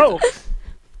 Oh,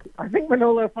 I think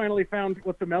Manolo finally found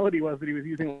what the melody was that he was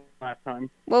using last time.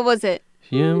 What was it?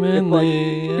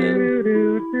 Humanly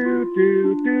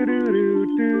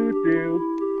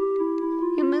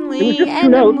Humanly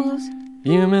animals.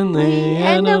 Humanly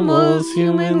animals.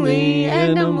 Humanly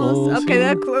animals. Okay,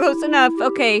 that's close enough.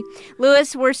 Okay,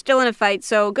 Lewis, we're still in a fight,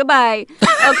 so goodbye.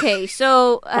 Okay,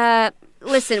 so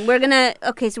listen, we're gonna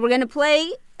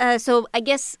play. So I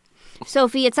guess,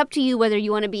 Sophie, it's up to you whether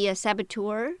you want to be a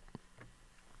saboteur.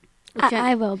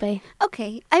 I will be.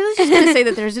 Okay. I was just going to say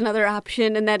that there's another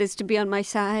option, and that is to be on my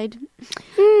side.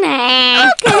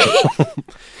 Nah. Okay.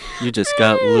 You just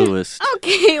got Lewis.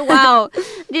 Okay, wow.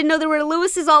 I didn't know there were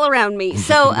Lewises all around me.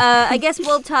 So I guess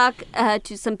we'll talk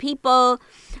to some people.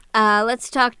 Let's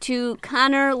talk to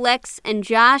Connor, Lex, and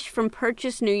Josh from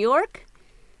Purchase, New York.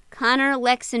 Connor,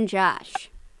 Lex, and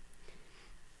Josh.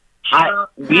 Hi.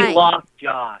 We lost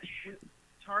Josh.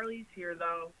 Charlie's here,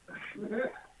 though.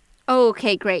 Oh,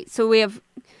 okay, great. So we have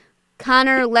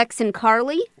Connor, Lex, and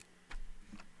Carly.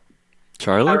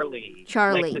 Charlie?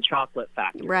 Charlie. Like the chocolate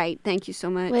factory. Right, thank you so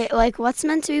much. Wait, what's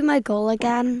meant to be my goal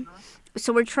again?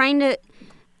 So we're trying to...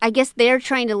 I guess they're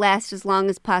trying to last as long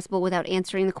as possible without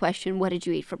answering the question, what did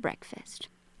you eat for breakfast?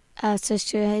 So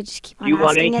should I just keep on You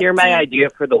want to hear my idea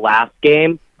for the last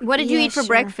game? What did you eat for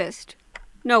breakfast?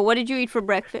 No, what did you eat for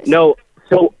breakfast? No,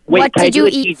 so wait, what did you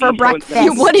eat for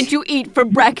breakfast? What did you eat for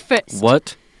breakfast?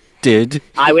 What did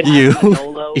I would you have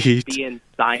Manolo eat be in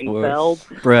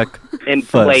Seinfeld breakfast? and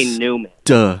play Newman.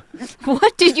 Duh.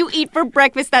 What did you eat for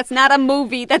breakfast? That's not a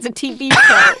movie. That's a TV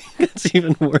show. That's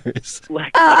even worse.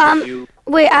 Wait,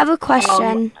 I have a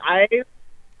question.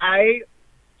 I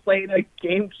played a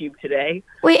GameCube today.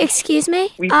 Wait, excuse me?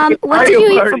 What did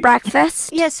you eat for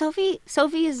breakfast? Yeah, Sophie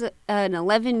is an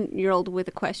 11-year-old with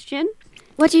a question.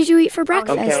 What did you eat for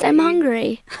breakfast? Okay. I'm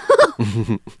hungry.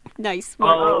 Nice.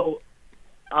 Oh,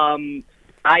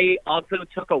 I also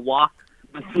took a walk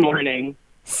this morning.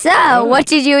 So, what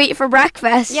did you eat for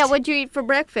breakfast? Yeah, what did you eat for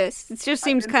breakfast? It just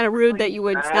seems kind of rude that you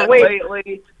would not.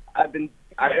 Lately, I've been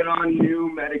on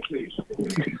new medication.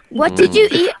 What did you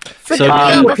eat for So the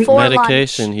meal before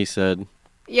medication, lunch? he said.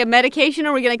 Yeah, medication.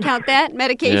 Are we going to count that?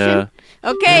 Medication? Yeah.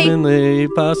 Okay. Humanly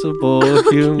possible,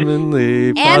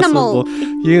 humanly Animal.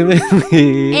 possible,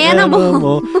 humanly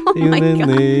Animal. Oh my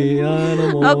humanly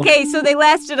animal. Okay, so they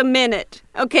lasted a minute.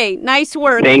 Okay, nice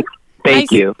work.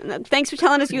 Thank you. Thanks for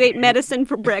telling us you ate medicine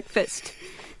for breakfast.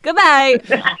 Goodbye.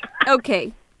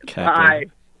 Okay. Bye.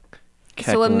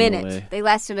 So a Cackling minute. away. They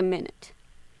lasted a minute.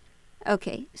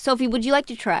 Okay. Sophie, would you like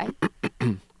to try?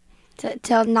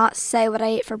 To not say what I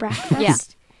ate for breakfast? Yeah.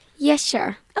 Yes,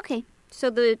 sure. Okay. So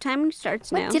the timer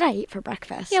starts now. What did I eat for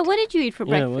breakfast? Yeah, what did you eat for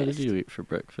breakfast? Yeah, what did you eat for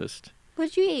breakfast?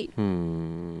 What did you eat?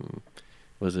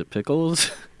 Was it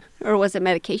pickles? Or was it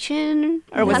medication?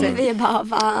 Or was None it of the above.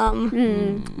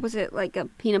 Was it like a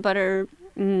peanut butter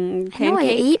pancake? I know I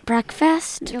ate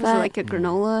breakfast. Was it but like a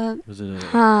granola? Was it a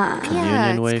Huh. communion Yeah,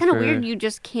 it's wafer? kind of weird you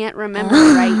just can't remember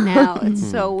right now. It's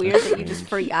so weird that you just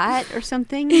forgot or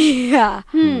something. Yeah.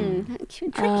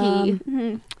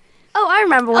 Tricky. Oh, I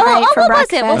remember what I ate for what was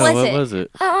breakfast. it? What was what it? was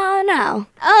it? Oh, no.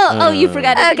 Oh, you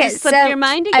forgot it. Okay, It just slipped so your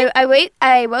mind again?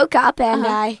 I woke up and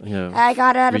Yeah. I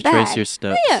got out of Retrace bed. your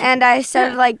steps. And I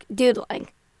started like doodling.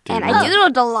 And I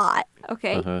doodled a lot.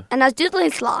 Okay. Uh-huh. And I was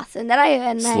doodling sloths. And then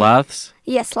I Sloths?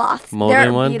 Yeah, sloths. More They're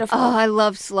than one? beautiful. Oh, I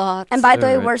love sloths. And by the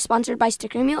way, Alright. we're sponsored by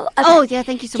Sticker Mule. Okay. Oh, yeah,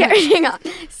 thank you so much. Carrying on.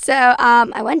 So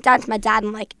I went down to my dad and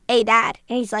I'm like, hey, Dad.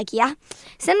 And he's like, yeah.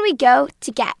 So then we go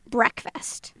to get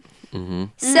breakfast. Mm-hmm.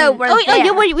 So we're there.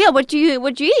 yeah, what'd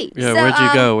you eat? Yeah, So, where'd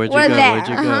you go? Where'd you we're go? there, Where'd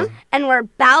you go? And we're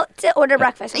about to order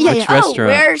breakfast. I'm Which like, restaurant?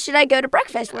 where should I go to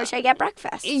breakfast? Where should I get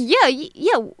breakfast?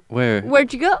 Yeah. Where?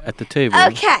 Where'd you go? At the table.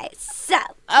 Okay, so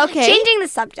Okay. changing the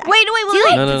subject. Wait. Do you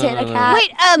like No. potato cat? Wait,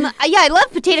 yeah, I love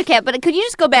Potato Cat, but could you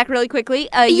just go back really quickly?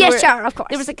 Sure, of course.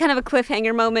 There was a kind of a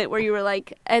cliffhanger moment where you were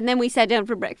like, and then we sat down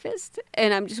for breakfast,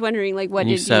 and I'm just wondering, like, what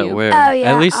You did sat you? where? Oh,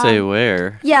 yeah, At least say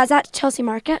where. Yeah, is that Chelsea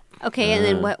Market? Okay, and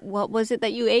then what was it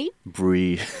that you ate?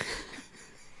 Brie.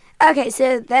 Okay,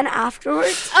 so then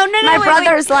afterwards, Oh no, my wait,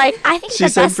 brother's like, I think She the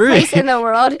said best Brie. place in the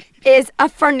world is a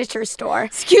furniture store.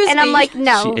 Excuse and me. I'm like,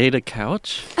 no. She ate a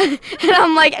couch? And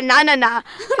I'm like, no.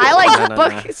 I like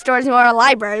bookstores more or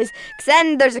libraries. Because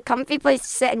then there's a comfy place to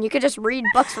sit and you could just read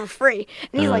books for free.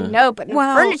 And he's like, no, but in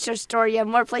a furniture store you have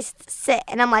more places to sit.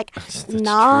 And I'm like,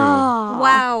 no.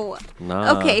 Wow.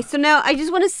 Nah. Okay, so now I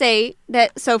just want to say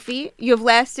that, Sophie, you have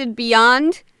lasted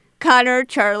beyond Connor,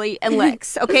 Charlie, and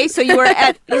Lex. Okay, so you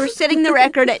were setting the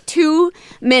record at 2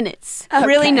 minutes.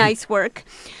 Really nice work.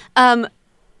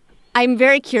 I'm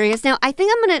very curious. Now, I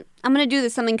think I'm gonna do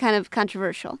something kind of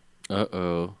controversial.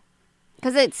 Uh-oh.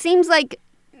 Because it seems like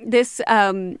this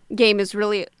game is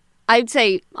really, I'd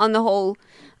say, on the whole,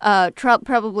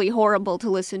 probably horrible to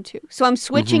listen to. So I'm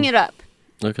switching it up.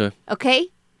 Okay. Okay?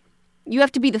 You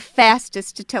have to be the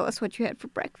fastest to tell us what you had for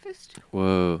breakfast.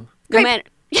 Whoa. No matter.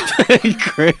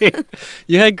 Grape.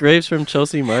 You had grapes from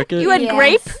Chelsea Market? You had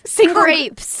grape? Single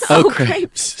grapes. Oh,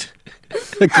 grapes.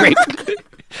 Grape.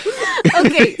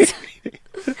 Okay.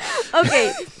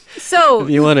 Okay. So If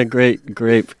you want a great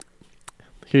grape,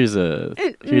 here's a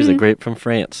grape from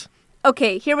France.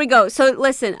 okay, here we go. So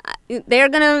listen, they're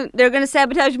gonna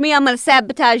sabotage me. I'm gonna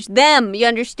sabotage them. You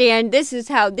understand? This is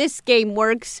how this game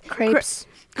works. Crepes.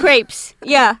 Crepes.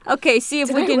 Yeah. Okay. See if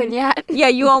Did we I can. win yet? Yeah,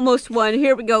 you almost won.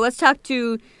 Here we go. Let's talk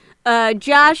to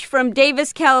Josh from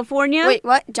Davis, California. Wait,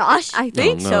 what? Josh? I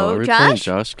think Oh, no. so. Are we playing Josh.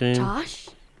 Josh game? Josh?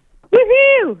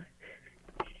 Woohoo!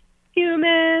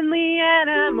 Humanly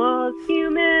animals,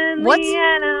 humanly What's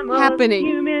animals, happening?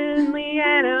 Humanly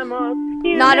animals,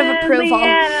 Not of humanly approval.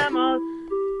 Animals.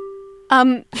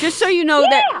 Just so you know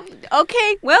that.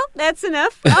 Okay, well, that's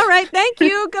enough. All right, thank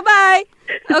you. Goodbye.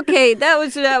 Okay, that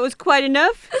was quite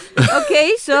enough.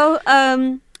 Okay, so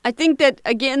I think that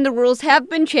again the rules have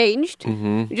been changed.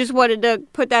 Mm-hmm. Just wanted to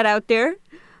put that out there.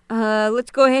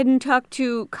 Let's go ahead and talk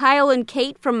to Kyle and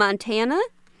Kate from Montana.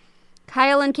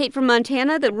 Kyle and Kate from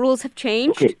Montana, the rules have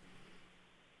changed. Okay.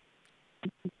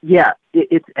 Yeah,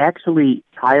 it's actually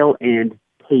Kyle and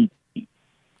Kate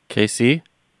KC?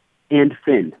 and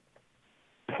Finn.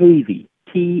 Tavie,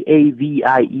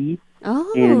 Tavie.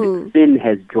 Oh. And Finn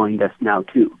has joined us now,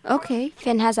 too. Okay.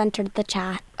 Finn has entered the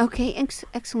chat. Okay,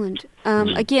 excellent.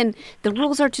 Again, the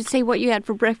rules are to say what you had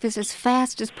for breakfast as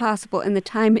fast as possible, and the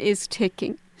time is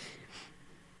ticking.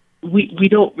 We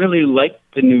don't really like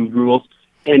the new rules,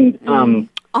 and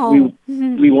Oh.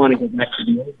 we want to go back to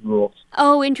the old rules.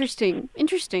 Oh, interesting.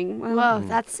 Well, Whoa,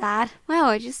 that's sad. Wow,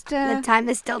 I just the time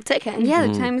is still ticking. Yeah,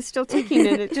 the time is still ticking,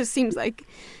 and it just seems like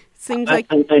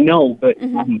I know, but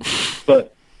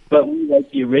but we like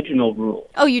the original rule.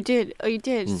 Oh, you did.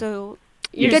 So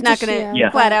you're just not going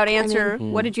to flat out answer.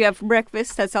 What did you have for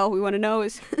breakfast? That's all we want to know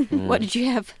is what did you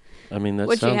have? I mean, that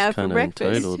What'd you sounds have for kind of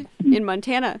breakfast entitled. in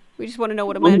Montana? We just want to know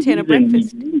what a Montana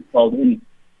breakfast.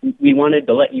 We wanted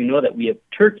to let you know that we have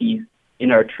turkeys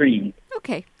in our tree.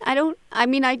 Okay,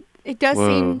 it does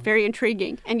seem very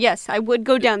intriguing, and yes, I would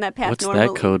go down that path. What's normally.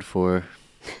 that code for?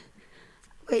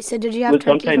 Wait, so did you have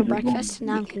turkey for breakfast?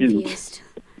 Now I'm confused.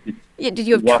 Yeah, did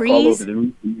you have walk trees? all over the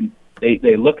roof.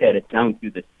 They look at it down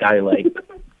through the skylight.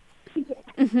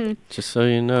 Just so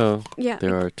you know, Yeah.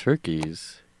 there are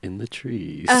turkeys in the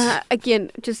trees.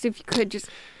 Again, just if you could just,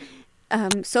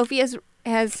 Sophie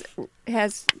has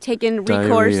taken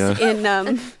recourse Diarrhea.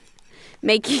 in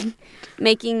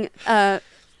making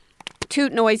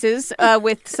toot noises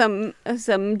with some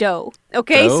dough.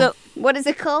 Okay, Dough? so what is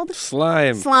it called?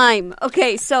 Slime. Slime.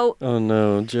 Okay, so Oh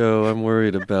no, Joe, I'm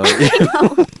worried about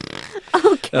you.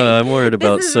 I'm worried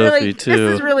about Sophie too.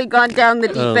 This has really gone down the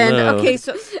deep end. No. Okay,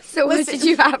 so what did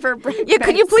you have for breakfast? Yeah,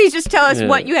 could you please just tell us Yeah.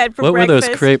 what you had for what breakfast?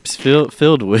 were those crepes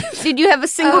filled with? Did you have a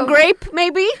single grape,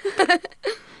 maybe?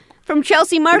 From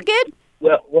Chelsea Market?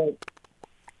 Well,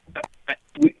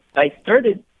 I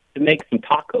started to make some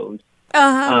tacos.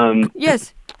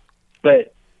 Yes.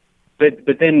 But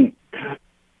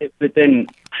then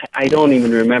I don't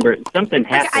even remember. Something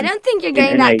happened. I don't think you're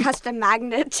getting and that I- custom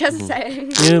magnet. Just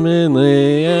saying.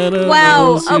 Humanly animals.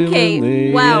 Wow, okay,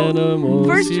 humanly wow. Animals,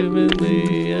 First-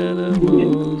 humanly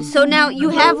animals. So now you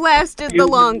have lasted the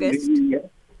longest.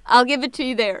 I'll give it to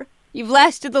you there. You've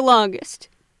lasted the longest.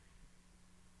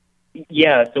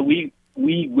 Yeah, so we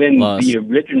win Lost. the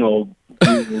original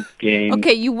rules game.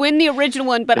 Okay, you win the original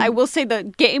one, but I will say the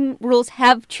game rules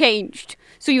have changed.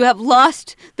 So you have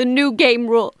lost the new game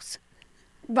rules.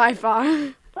 By far.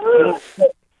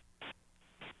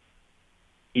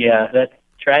 Yeah, that's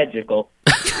tragical.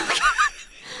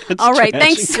 All right,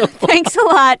 thanks a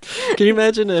lot. Can you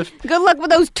imagine if Good luck with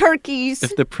those turkeys.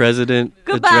 the president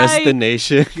Goodbye. addressed the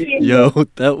nation? Yo,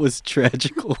 that was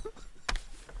tragical.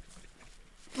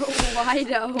 Why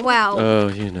though? Wow. Oh,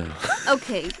 you know.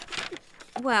 Okay.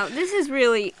 Wow, this is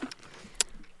really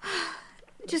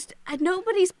just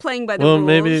nobody's playing by the Well, rules.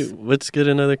 maybe let's get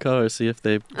another caller, see if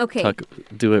they Okay.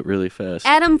 do it really fast.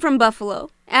 Adam from Buffalo.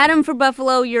 Adam from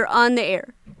Buffalo, you're on the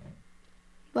air.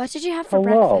 What did you have for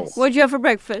breakfast? What'd you have for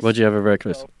breakfast? What'd you have for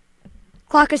breakfast?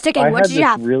 Clock is ticking. I What had did you this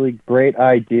have? really great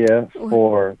idea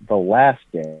for the last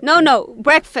game. No,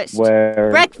 breakfast. Where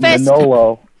Breakfast.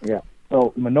 Manolo, yeah.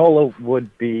 So Manolo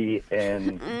would be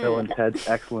in Bill and Ted's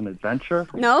Excellent Adventure.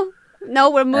 No,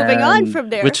 we're moving on And from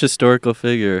there. Which historical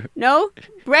figure? No,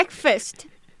 breakfast.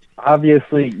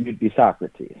 Obviously, you'd be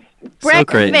Socrates.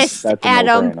 Breakfast, That's a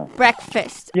Adam. no-brainer.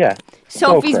 Breakfast. Yeah.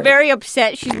 Sophie's Socrates. very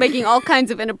upset. She's making all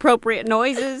kinds of inappropriate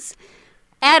noises.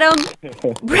 Adam,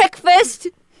 breakfast.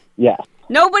 Yeah.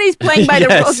 Nobody's playing by the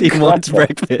Yes, rules. he wants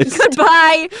breakfast.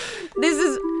 Goodbye. This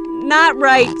is not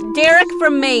right. Derek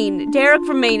from Maine. Derek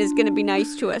from Maine is going to be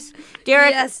nice to us.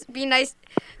 Derek. Yes, be nice.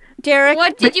 Derek.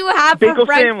 What did you have for Bagel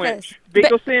breakfast? sandwich.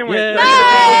 Bagel sandwich.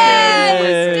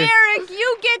 Yes, Derek,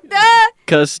 you get the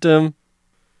Custom.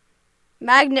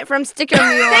 Magnet from Sticker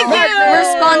Mule. Thank you.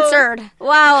 We're sponsored.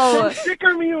 Wow.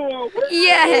 Sticker Mule.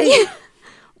 Yay.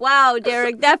 Wow,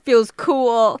 Derek, that feels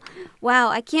cool. Wow,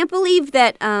 I can't believe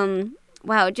that.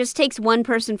 Wow, it just takes one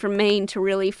person from Maine to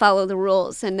really follow the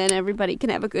rules, and then everybody can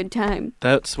have a good time.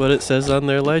 That's what it says on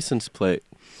their license plate.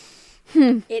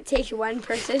 It takes one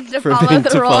person to For follow them the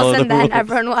to rules, follow the and then rules.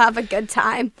 everyone will have a good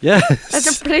time. Yes.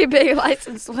 That's a pretty big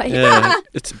license plate. Yeah,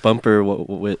 it's bumper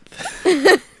width.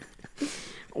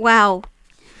 Wow.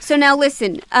 So now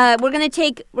listen, we're gonna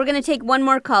take one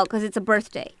more call because it's a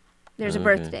birthday. There's a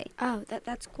birthday. Oh,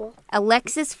 that's cool.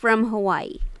 Alexis from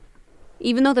Hawaii.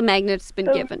 Even though the magnet's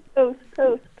been given. Toast.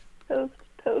 Oh.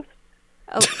 Toast.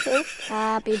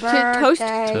 Happy Toast?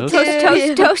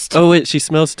 birthday. Toast. Oh wait, she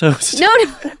smells toast.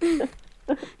 No.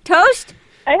 Toast?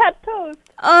 I had toast.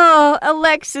 Oh,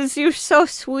 Alexis, you're so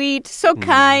sweet, so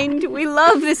kind. We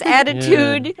love this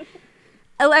attitude.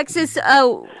 Alexis,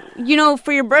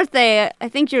 for your birthday, I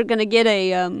think you're gonna get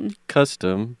a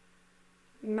Custom.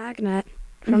 Magnet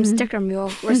from Sticker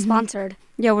Mule. We're sponsored.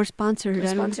 Yeah, we're sponsored. We're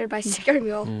sponsored by Sticker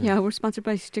Mule. Yeah, we're sponsored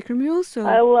by Sticker Mule. So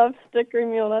I love Sticker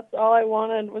Mule. That's all I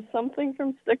wanted was something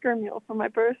from Sticker Mule for my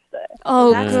birthday.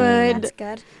 Oh, That's good. That's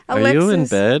good. Are you in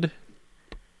bed?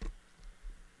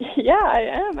 Yeah, I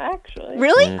am actually.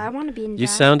 Really? Yeah. I want to be in You bed.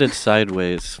 sounded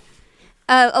sideways.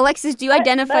 Alexis, do you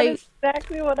identify? That is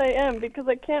exactly what I am because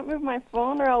I can't move my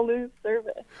phone or I'll lose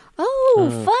service.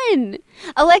 Oh, fun.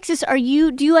 Alexis,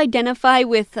 do you identify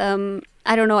with,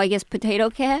 I don't know, I guess Potato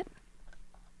Cat?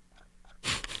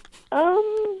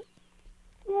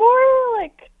 More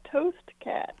like Toast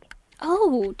Cat.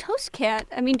 Oh, Toast Cat.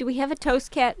 I mean, do we have a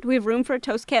Toast Cat? Do we have room for a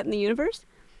Toast Cat in the universe?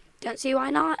 Don't see why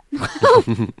not.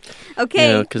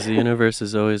 Okay. Yeah, because the universe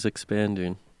is always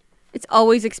expanding. It's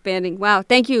always expanding. Wow.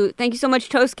 Thank you. Thank you so much,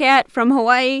 Toast Cat from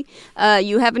Hawaii.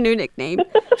 You have a new nickname.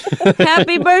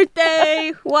 Happy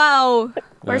birthday. Wow.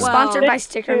 We're sponsored by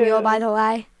Sticker Mule, by the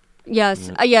way. Yes.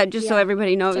 Just so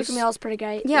everybody knows. Sticker Mule's pretty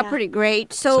great. Yeah, pretty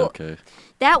great. So okay.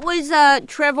 That was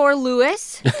Trevor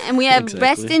Lewis, and we have Exactly.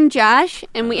 Best in Josh,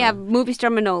 and we have Movie Star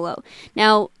Manolo.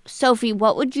 Now, Sophie,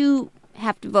 what would you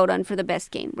have to vote on for the best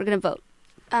game? We're going to vote.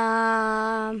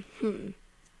 I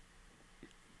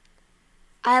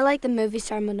like the Movie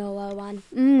Star Manolo one.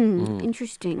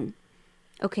 Interesting.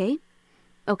 Okay.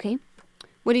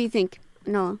 What do you think,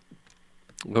 Manolo?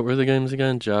 What were the games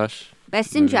again? Josh?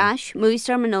 Best in Josh, Movie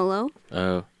Star Manolo,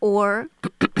 Oh. or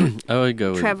I would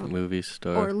go Trevor, with Movie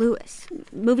Star. or Lewis.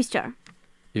 Movie Star.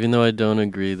 Even though I don't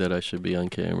agree that I should be on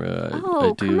camera, I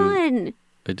do. Come on.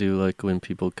 I do like when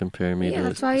people compare me to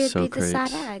that's why you'd be the Socrates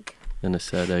sad egg. and a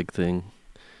sad egg thing.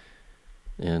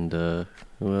 And who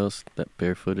else? That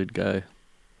barefooted guy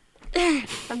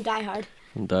From Die Hard.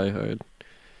 from Die Hard.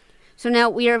 So now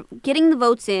we are getting the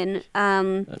votes in.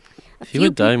 He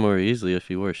would die more easily if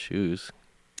he wore shoes.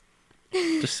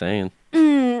 Just saying.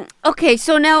 Okay,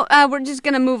 so now we're just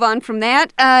going to move on from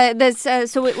that.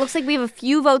 So it looks like we have a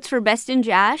few votes for Best in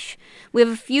Josh. We have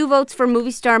a few votes for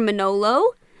Movie Star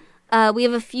Manolo. We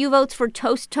have a few votes for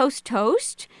Toast, Toast,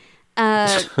 Toast.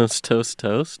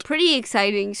 Toast. Pretty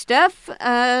exciting stuff.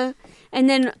 And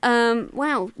then,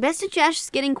 wow, Best in Josh is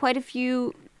getting quite a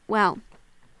few. Wow.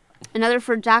 Another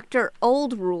for Dr.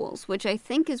 Old Rules, which I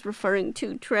think is referring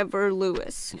to Trevor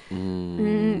Lewis.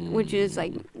 Which is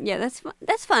like, yeah, that's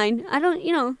fine. I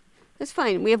don't, that's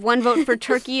fine. We have one vote for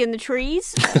Turkey in the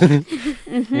Trees.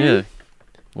 Yeah.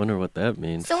 Wonder what that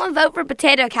means. Someone vote for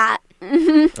Potato Cat.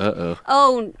 Uh-oh.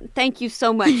 Oh, thank you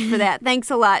so much for that. Thanks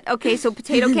a lot. Okay, so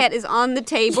Potato Cat is on the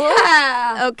table.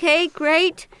 Yeah. Okay,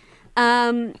 great.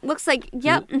 Looks like,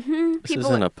 yep. This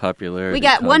isn't a popularity We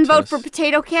got one vote for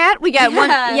Potato Cat. We got one.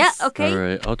 Yeah, okay. All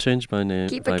right, I'll change my name.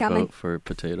 Keep it my coming. vote for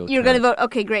Potato You're Cat. going to vote.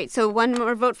 Okay, great. So one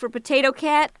more vote for Potato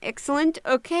Cat. Excellent.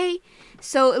 Okay.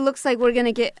 So it looks like we're going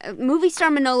to get... Movie Star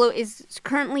Manolo is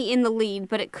currently in the lead,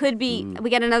 but it could be...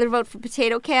 We got another vote for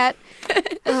Potato Cat.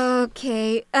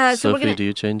 Okay. So Sophie, we're gonna... do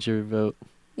you change your vote?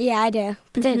 Yeah, I do.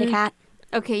 Potato Cat.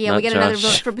 Okay, yeah, Not we got another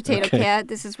Josh. vote for Potato Okay. Cat.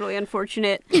 This is really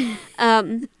unfortunate.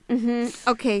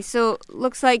 Okay, so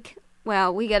looks like...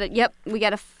 Wow, we got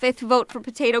a fifth vote for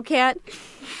Potato Cat.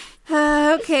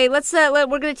 Okay, let's... we're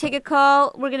going to take a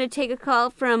call. We're going to take a call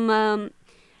from...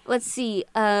 let's see...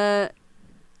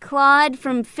 Claude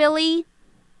from Philly.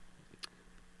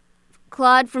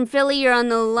 Claude from Philly, you're on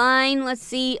the line. Let's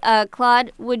see,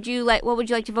 Claude, what would you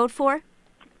like to vote for?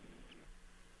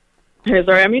 Hey,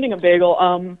 sorry, I'm eating a bagel.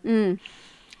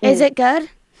 Is it good?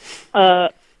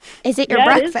 Is it your yeah,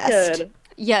 breakfast? It is good.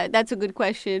 Yeah, that's a good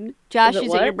question. Josh,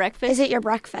 is it your breakfast? Is it your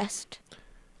breakfast?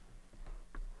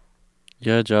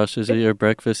 Yeah, Josh, is it your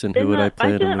breakfast, and who would I play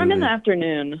in a movie? I'm in the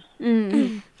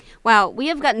afternoon. Wow, we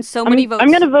have gotten so many votes. I'm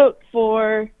going to vote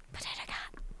for... Potato Cat.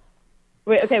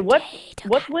 Wait, okay,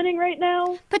 what's winning right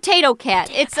now? Potato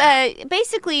Cat. It's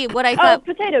basically what I Oh, thought.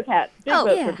 Potato Cat. Big vote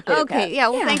for Potato Okay, Cat. yeah,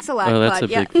 well, thanks a lot, Oh, that's Claude.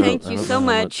 a Yeah, big vote. thank I you don't so know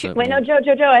how much. that Wait, no, Joe,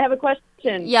 I have a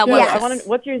question. Yeah, Joe, what's this?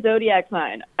 what's your zodiac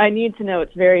sign? I need to know.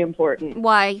 It's very important.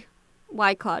 Why,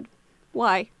 Claude?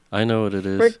 Why? I know what it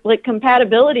is. For, like,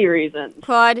 compatibility reasons.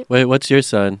 Claude? Wait, what's your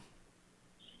sign?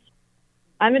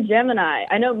 I'm a Gemini.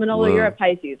 I know, Manolo, Whoa. you're a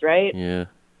Pisces, right? Yeah.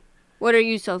 What are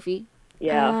you, Sophie?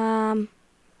 Yeah. I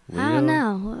don't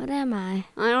know. What am I?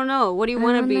 I don't know. What do you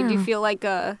want to be? Do you feel like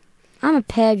a... I'm a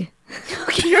pig.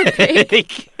 Okay, you're a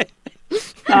pig.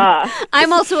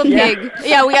 I'm also a Yeah. pig.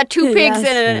 Yeah, we got two pigs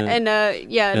Yes. and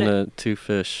a two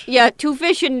fish. Yeah, two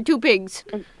fish and two pigs.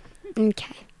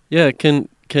 Okay. Yeah, can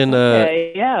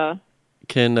Okay, yeah.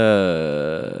 can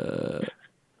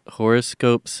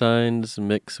horoscope signs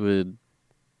mix with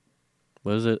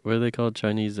what is it? What are they called?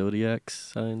 Chinese zodiac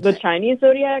signs? The Chinese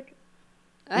zodiac?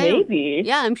 I don't- Maybe.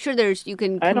 Yeah, I'm sure you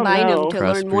can I don't combine them know. to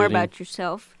learn more Crossbreeding. about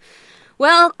yourself.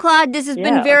 Well, Claude, this has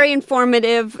been Yeah. very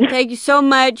informative. Thank you so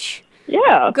much.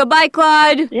 Yeah. Goodbye,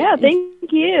 Claude. Yeah,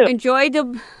 thank you. Enjoy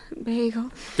the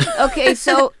bagel. Okay,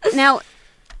 so now,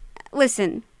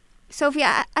 listen, Sophie,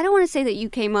 I don't want to say that you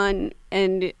came on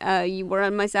and you were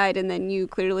on my side and then you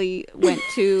clearly went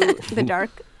to the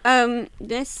dark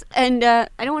this, and I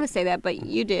don't want to say that, but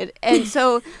you did. And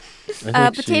so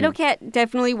Potato Cat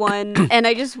definitely won, and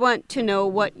I just want to know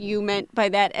what you meant by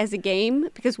that as a game,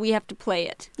 because we have to play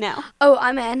it now. Oh,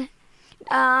 I'm in.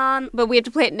 But we have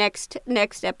to play it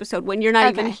next episode when you're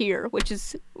not even here, which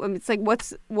is, it's like,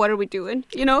 what are we doing,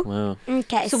 you know? Wow.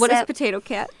 Okay, so what is Potato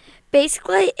Cat?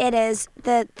 Basically, it is,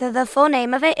 the full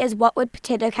name of it is What Would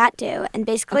Potato Cat Do? And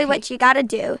basically what you gotta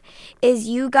do is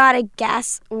you gotta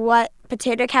guess what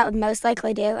Potato Cat would most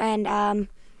likely do, and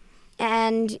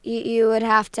you would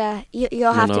have to,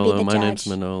 you'll have to be the judge. My name's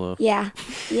Manolo. Yeah,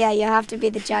 you'll have to be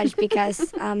the judge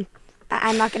because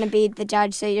I'm not going to be the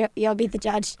judge, so you'll be the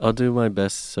judge. I'll do my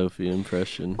best Sophie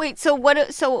impression. Wait, so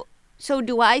what? So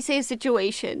do I say a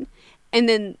situation, and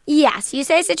then yes, you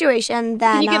say a situation.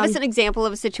 Then can you give us an example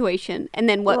of a situation, and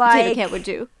then what Potato Cat would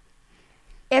do?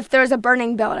 If there's a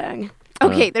burning building.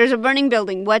 Okay, there's a burning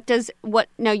building.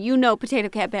 Now you know Potato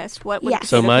Cat best. What would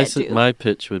Potato Cat do? My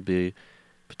pitch would be,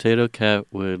 Potato Cat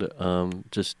would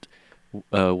just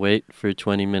wait for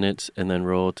 20 minutes and then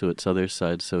roll to its other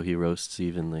side so he roasts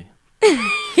evenly.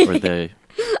 Or they.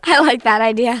 I like that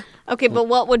idea. Okay, but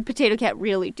what would Potato Cat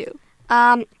really do?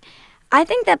 I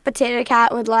think that Potato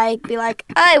Cat would be like,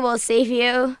 I will save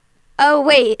you. Oh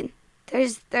wait,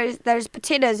 there's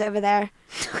potatoes over there.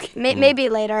 Maybe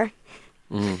later.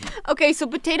 Okay, so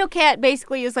Potato Cat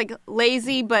basically is like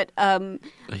lazy, but a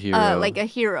hero. like a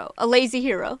hero, a lazy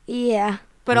hero. Yeah.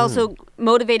 But also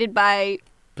motivated by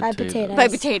potatoes. By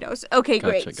potatoes. Okay,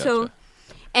 great. Gotcha. So,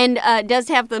 and does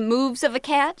have the moves of a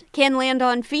cat. Can land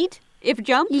on feet if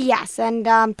jump. Yes, and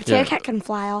Potato Cat can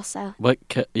fly also. What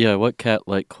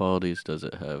cat-like qualities does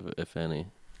it have, if any?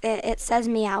 It says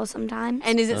meow sometimes.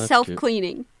 And is it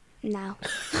self-cleaning? No.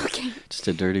 Okay. Just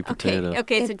a dirty potato.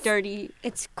 Okay,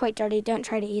 it's quite dirty. Don't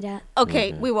try to eat it.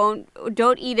 Okay, we won't.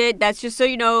 Don't eat it. That's just so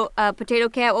you know. Potato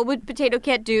Cat. What would Potato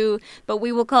Cat do? But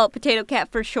we will call it Potato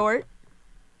Cat for short.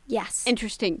 Yes.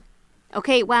 Interesting.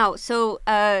 Okay. Wow. So,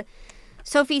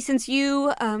 Sophie, since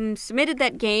you submitted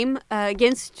that game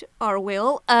against our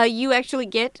will, you actually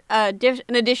get an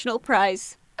additional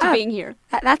prize to being here.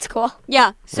 That's cool.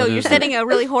 Yeah, so you're setting a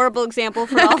really horrible example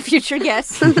for all future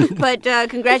guests. But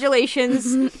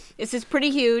congratulations. This is pretty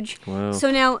huge. Wow.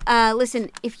 So now, listen,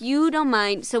 if you don't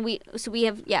mind, so we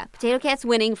have, Potato Cat's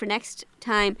winning for next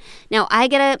time. Now, I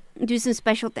gotta do some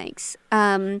special thanks.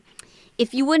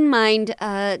 If you wouldn't mind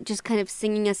just kind of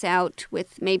singing us out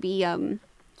with maybe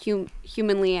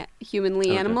humanly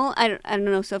animal. I don't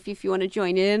know, Sophie, if you want to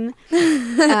join in.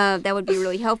 That would be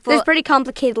really helpful. There's pretty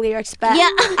complicated lyrics, but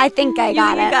I think I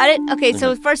got it. You got it? Okay,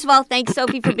 so first of all, thanks,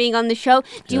 Sophie, for being on the show.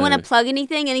 Do you want to plug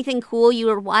anything cool you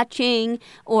were watching,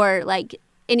 or like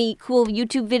any cool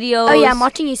YouTube videos? Oh yeah, I'm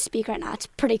watching you speak right now. It's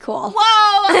pretty cool.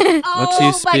 Whoa! What's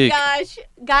you speak? My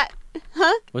gosh!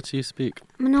 Huh? What's you speak?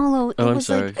 Manolo. Oh, I'm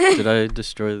sorry. Did I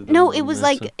destroy the No, it was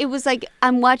like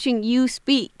I'm watching you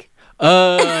speak.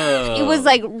 Oh. It was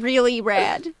like really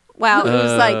rad. Wow, it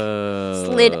was like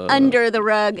slid under the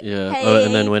rug. Yeah. Hey. Oh,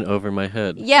 and then went over my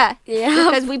head. Yeah.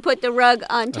 Because we put the rug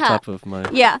on top of my.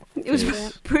 Yeah, it was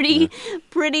pretty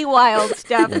wild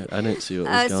stuff. Yeah, I didn't see what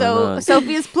was going on.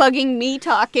 Sophia's plugging me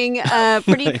talking.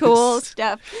 Pretty cool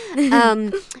stuff.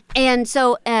 And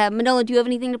so Manolo, do you have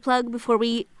anything to plug before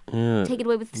we take it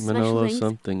away with the special Manolo things?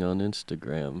 something on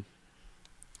Instagram.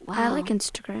 Wow. I like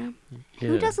Instagram. Yeah.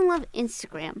 Who doesn't love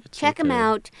Instagram? Check them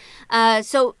out.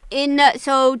 So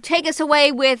take us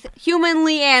away with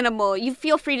Humanly Animal. You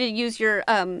feel free to use your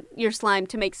slime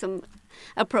to make some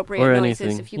appropriate or noises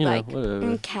anything, if you'd like. Whatever.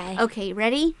 Okay. Okay,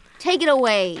 ready? Take it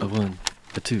away. A 1,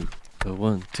 a 2, a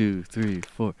 1, 2, 3,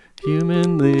 4.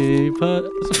 Humanly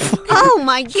Oh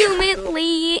my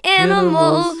Humanly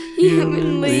animal.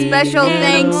 Humanly special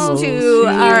thanks to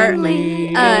our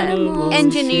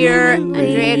engineer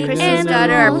Andrea Chris's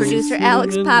daughter, our producer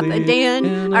Alex Papa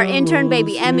Dan, our intern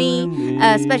baby Emmy.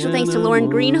 Special thanks to Lauren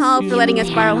Greenhall for letting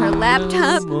us borrow her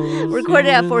laptop.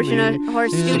 Recorded at Fortune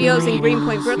Horse Studios in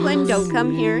Greenpoint, Brooklyn. Don't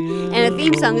come here. And a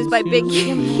theme song is by Big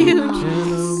Huge.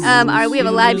 We have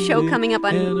a live show coming up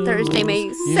on Thursday, May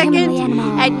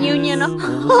 2nd at Union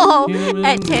Hall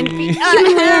at 10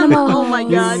 p.m. Oh my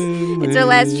God. It's our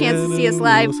last chance to see us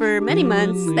live for many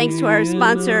months. Thanks to our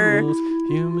sponsor,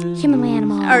 Humanly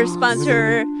Animal. Our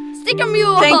sponsor, Sticker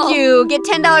Mule. Thank you. Get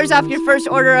 $10 off your first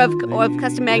order of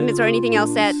custom magnets or anything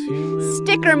else at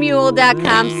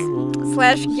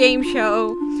stickermule.com/game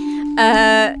show.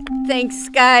 Thanks,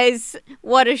 guys.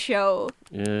 What a show.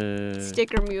 Yeah.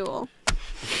 Sticker Mule.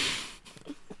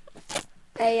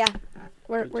 Hey,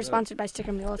 we're sponsored by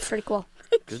Sticker Mule. It's pretty cool.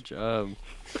 Good job.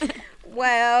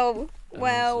 Wow.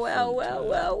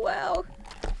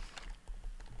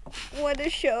 What a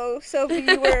show. Sophie,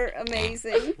 you were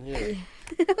amazing. Yeah.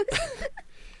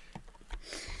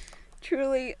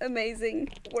 Truly amazing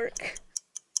work.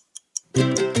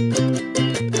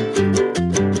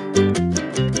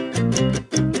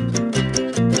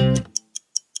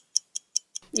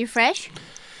 You fresh?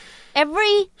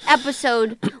 Every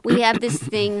episode we have this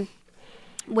thing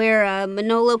where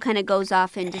Manolo kind of goes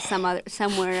off into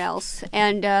somewhere else,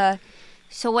 and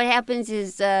so what happens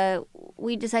is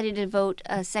we decided to devote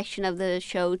a section of the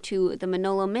show to the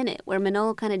Manolo Minute, where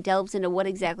Manolo kind of delves into what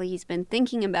exactly he's been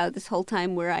thinking about this whole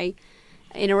time, where I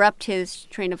interrupt his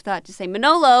train of thought to say,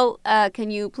 Manolo,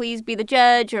 can you please be the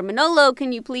judge? Or Manolo,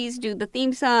 can you please do the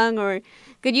theme song? Or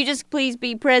could you just please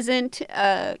be present?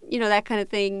 That kind of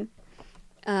thing.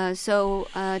 So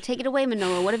take it away,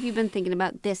 Manolo. What have you been thinking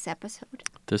about this episode?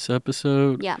 This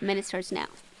episode? Yeah, minute starts now.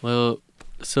 Well,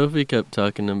 Sophie kept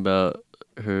talking about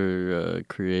her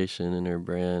creation and her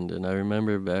brand, and I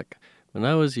remember back when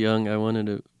I was young, I wanted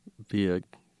to be a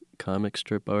comic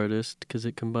strip artist because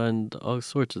it combined all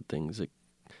sorts of things. It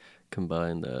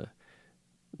combined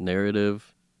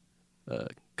narrative,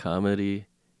 comedy,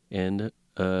 and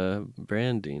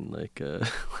branding, like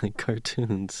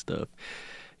cartoon stuff.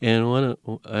 And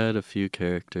I had a few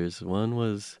characters. One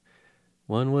was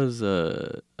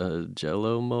a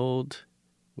Jello mold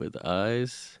with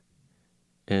eyes,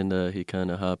 and he kind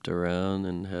of hopped around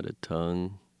and had a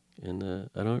tongue. And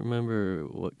I don't remember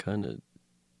what kind of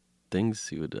things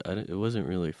he would. It wasn't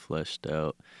really fleshed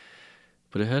out,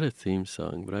 but it had a theme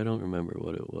song. But I don't remember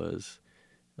what it was.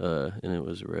 And it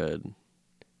was red,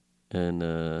 and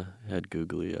had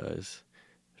googly eyes.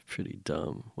 Pretty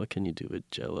dumb. What can you do with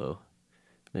Jello?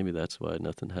 Maybe that's why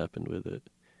nothing happened with it.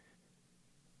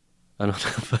 I don't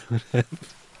know if I would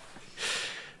have.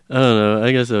 I don't know.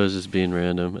 I guess I was just being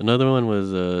random. Another one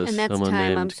was and that's someone time.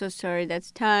 named... I'm so sorry.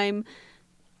 That's time.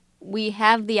 We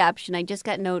have the option. I just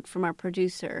got a note from our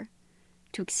producer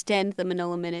to extend the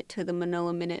Manolo Minute to the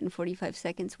Manolo Minute and 45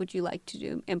 seconds. Would you like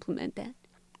to implement that?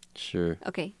 Sure.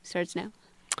 Okay, starts now.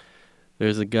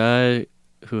 There's a guy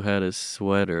who had a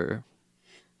sweater.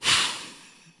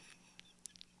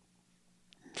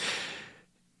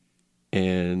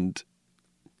 And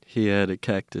he had a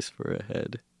cactus for a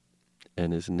head,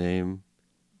 and his name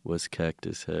was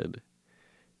Cactus Head.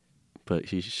 But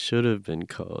he should have been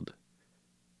called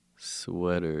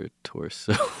Sweater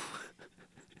Torso.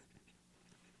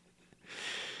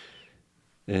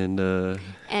 And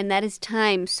that is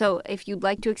time. So if you'd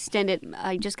like to extend it,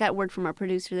 I just got word from our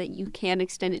producer that you can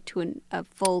extend it to a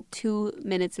full 2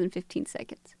 minutes and 15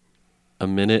 seconds. A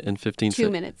minute and 15 seconds?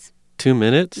 2 minutes. 2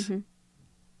 minutes? Mm-hmm.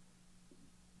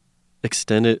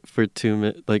 Extend it for 2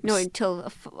 minutes? No, until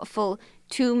a full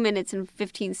 2 minutes and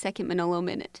 15 second Manolo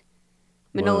Minute.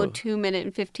 Manolo 2 minute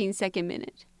and 15 second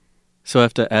minute. So I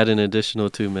have to add an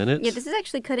additional 2 minutes? Yeah, this is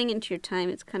actually cutting into your time.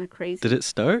 It's kind of crazy. Did it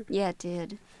start? Yeah, it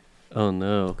did. Oh,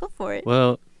 no. Go for it.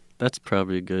 Well, that's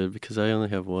probably good because I only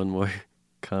have one more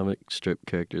comic strip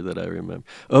character that I remember.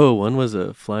 Oh, one was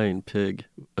a flying pig,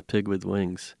 a pig with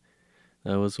wings.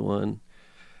 That was one.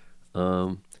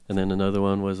 And then another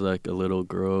one was like a little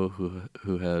girl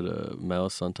who had a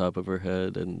mouse on top of her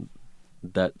head, and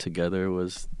that together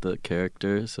was the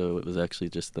character. So it was actually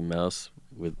just the mouse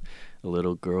with a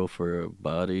little girl for a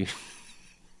body.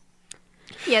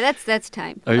 Yeah, that's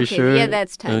time. Are you sure? Yeah,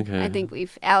 that's time. Okay. I think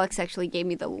Alex actually gave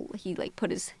me he put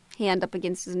his hand up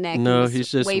against his neck. No, and he's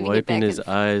just wiping his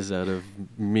eyes out of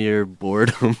mere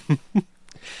boredom.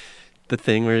 The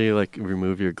thing where you like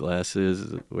remove your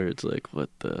glasses, where it's like, what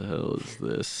the hell is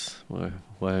this?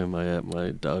 Why am I at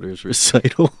my daughter's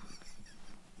recital?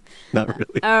 Not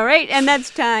really. All right, and that's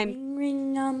time.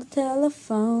 Ring on the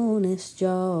telephone, it's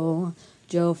Joe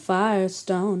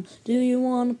Firestone. Do you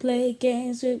want to play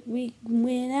games that we can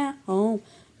win at home?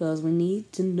 'Cause we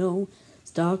need to know.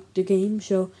 Start the game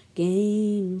show.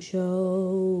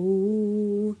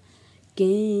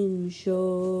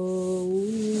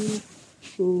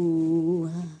 Ooh.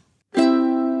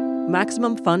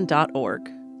 MaximumFun.org.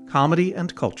 Comedy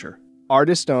and culture.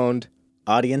 Artist owned.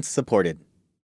 Audience supported.